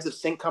 The heads of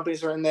sync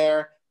companies are in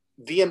there.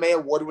 VMA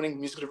award-winning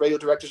music radio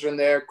directors are in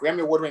there.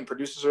 Grammy award-winning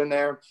producers are in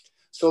there.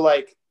 So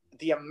like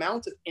the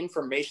amount of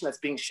information that's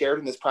being shared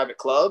in this private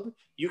club,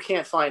 you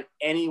can't find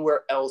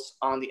anywhere else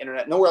on the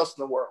internet, nowhere else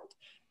in the world.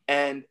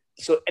 And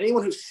so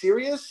anyone who's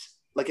serious,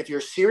 like if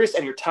you're serious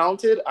and you're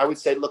talented, I would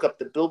say look up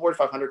the Billboard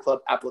 500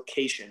 Club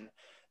application.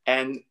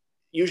 And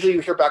usually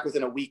you hear back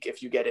within a week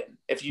if you get in.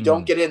 If you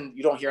don't get in,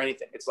 you don't hear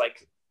anything. It's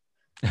like,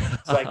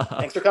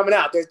 thanks for coming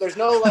out. There's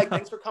no like,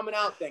 thanks for coming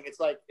out thing. It's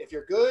like, if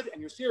you're good and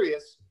you're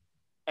serious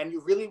and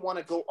you really want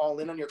to go all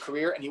in on your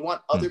career and you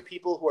want other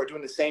people who are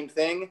doing the same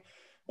thing,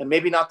 and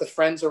maybe not the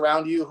friends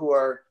around you who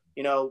are,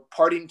 you know,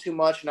 partying too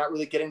much, not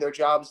really getting their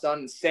jobs done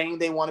and saying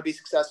they want to be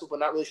successful, but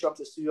not really show up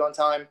to the studio on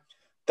time.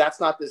 That's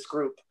not this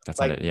group. That's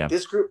like not it, yeah.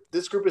 This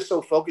group is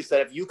so focused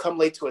that if you come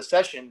late to a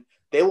session,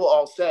 they will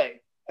all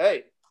say,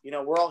 hey, you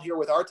know, we're all here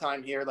with our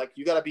time here. Like,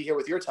 you got to be here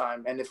with your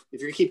time. And if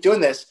you keep doing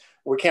this,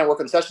 we can't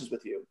work on sessions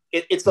with you.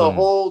 It's a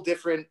whole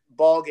different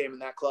ball game in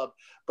that club.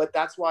 But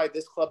that's why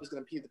this club is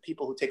going to be the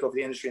people who take over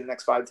the industry in the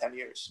next 5 to 10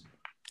 years.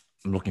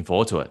 I'm looking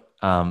forward to it.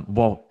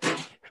 Well,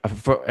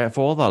 for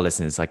all of our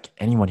listeners, like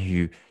anyone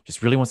who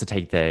just really wants to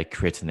take their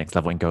career to the next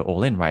level and go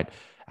all in, right?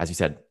 As you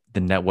said,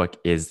 the network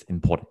is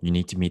important. You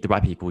need to meet the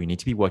right people. You need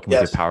to be working with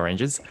your Power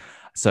Rangers.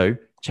 So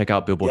check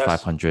out Billboard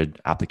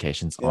 500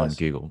 applications on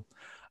Google.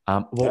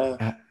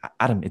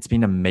 Adam, it's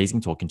been amazing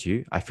talking to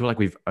you. I feel like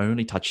we've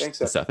only touched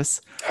the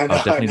surface. I'd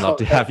definitely love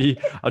to have you.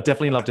 I'd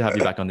definitely love to have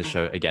you back on the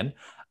show again.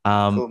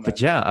 Cool,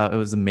 but yeah, it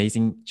was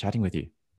amazing chatting with you.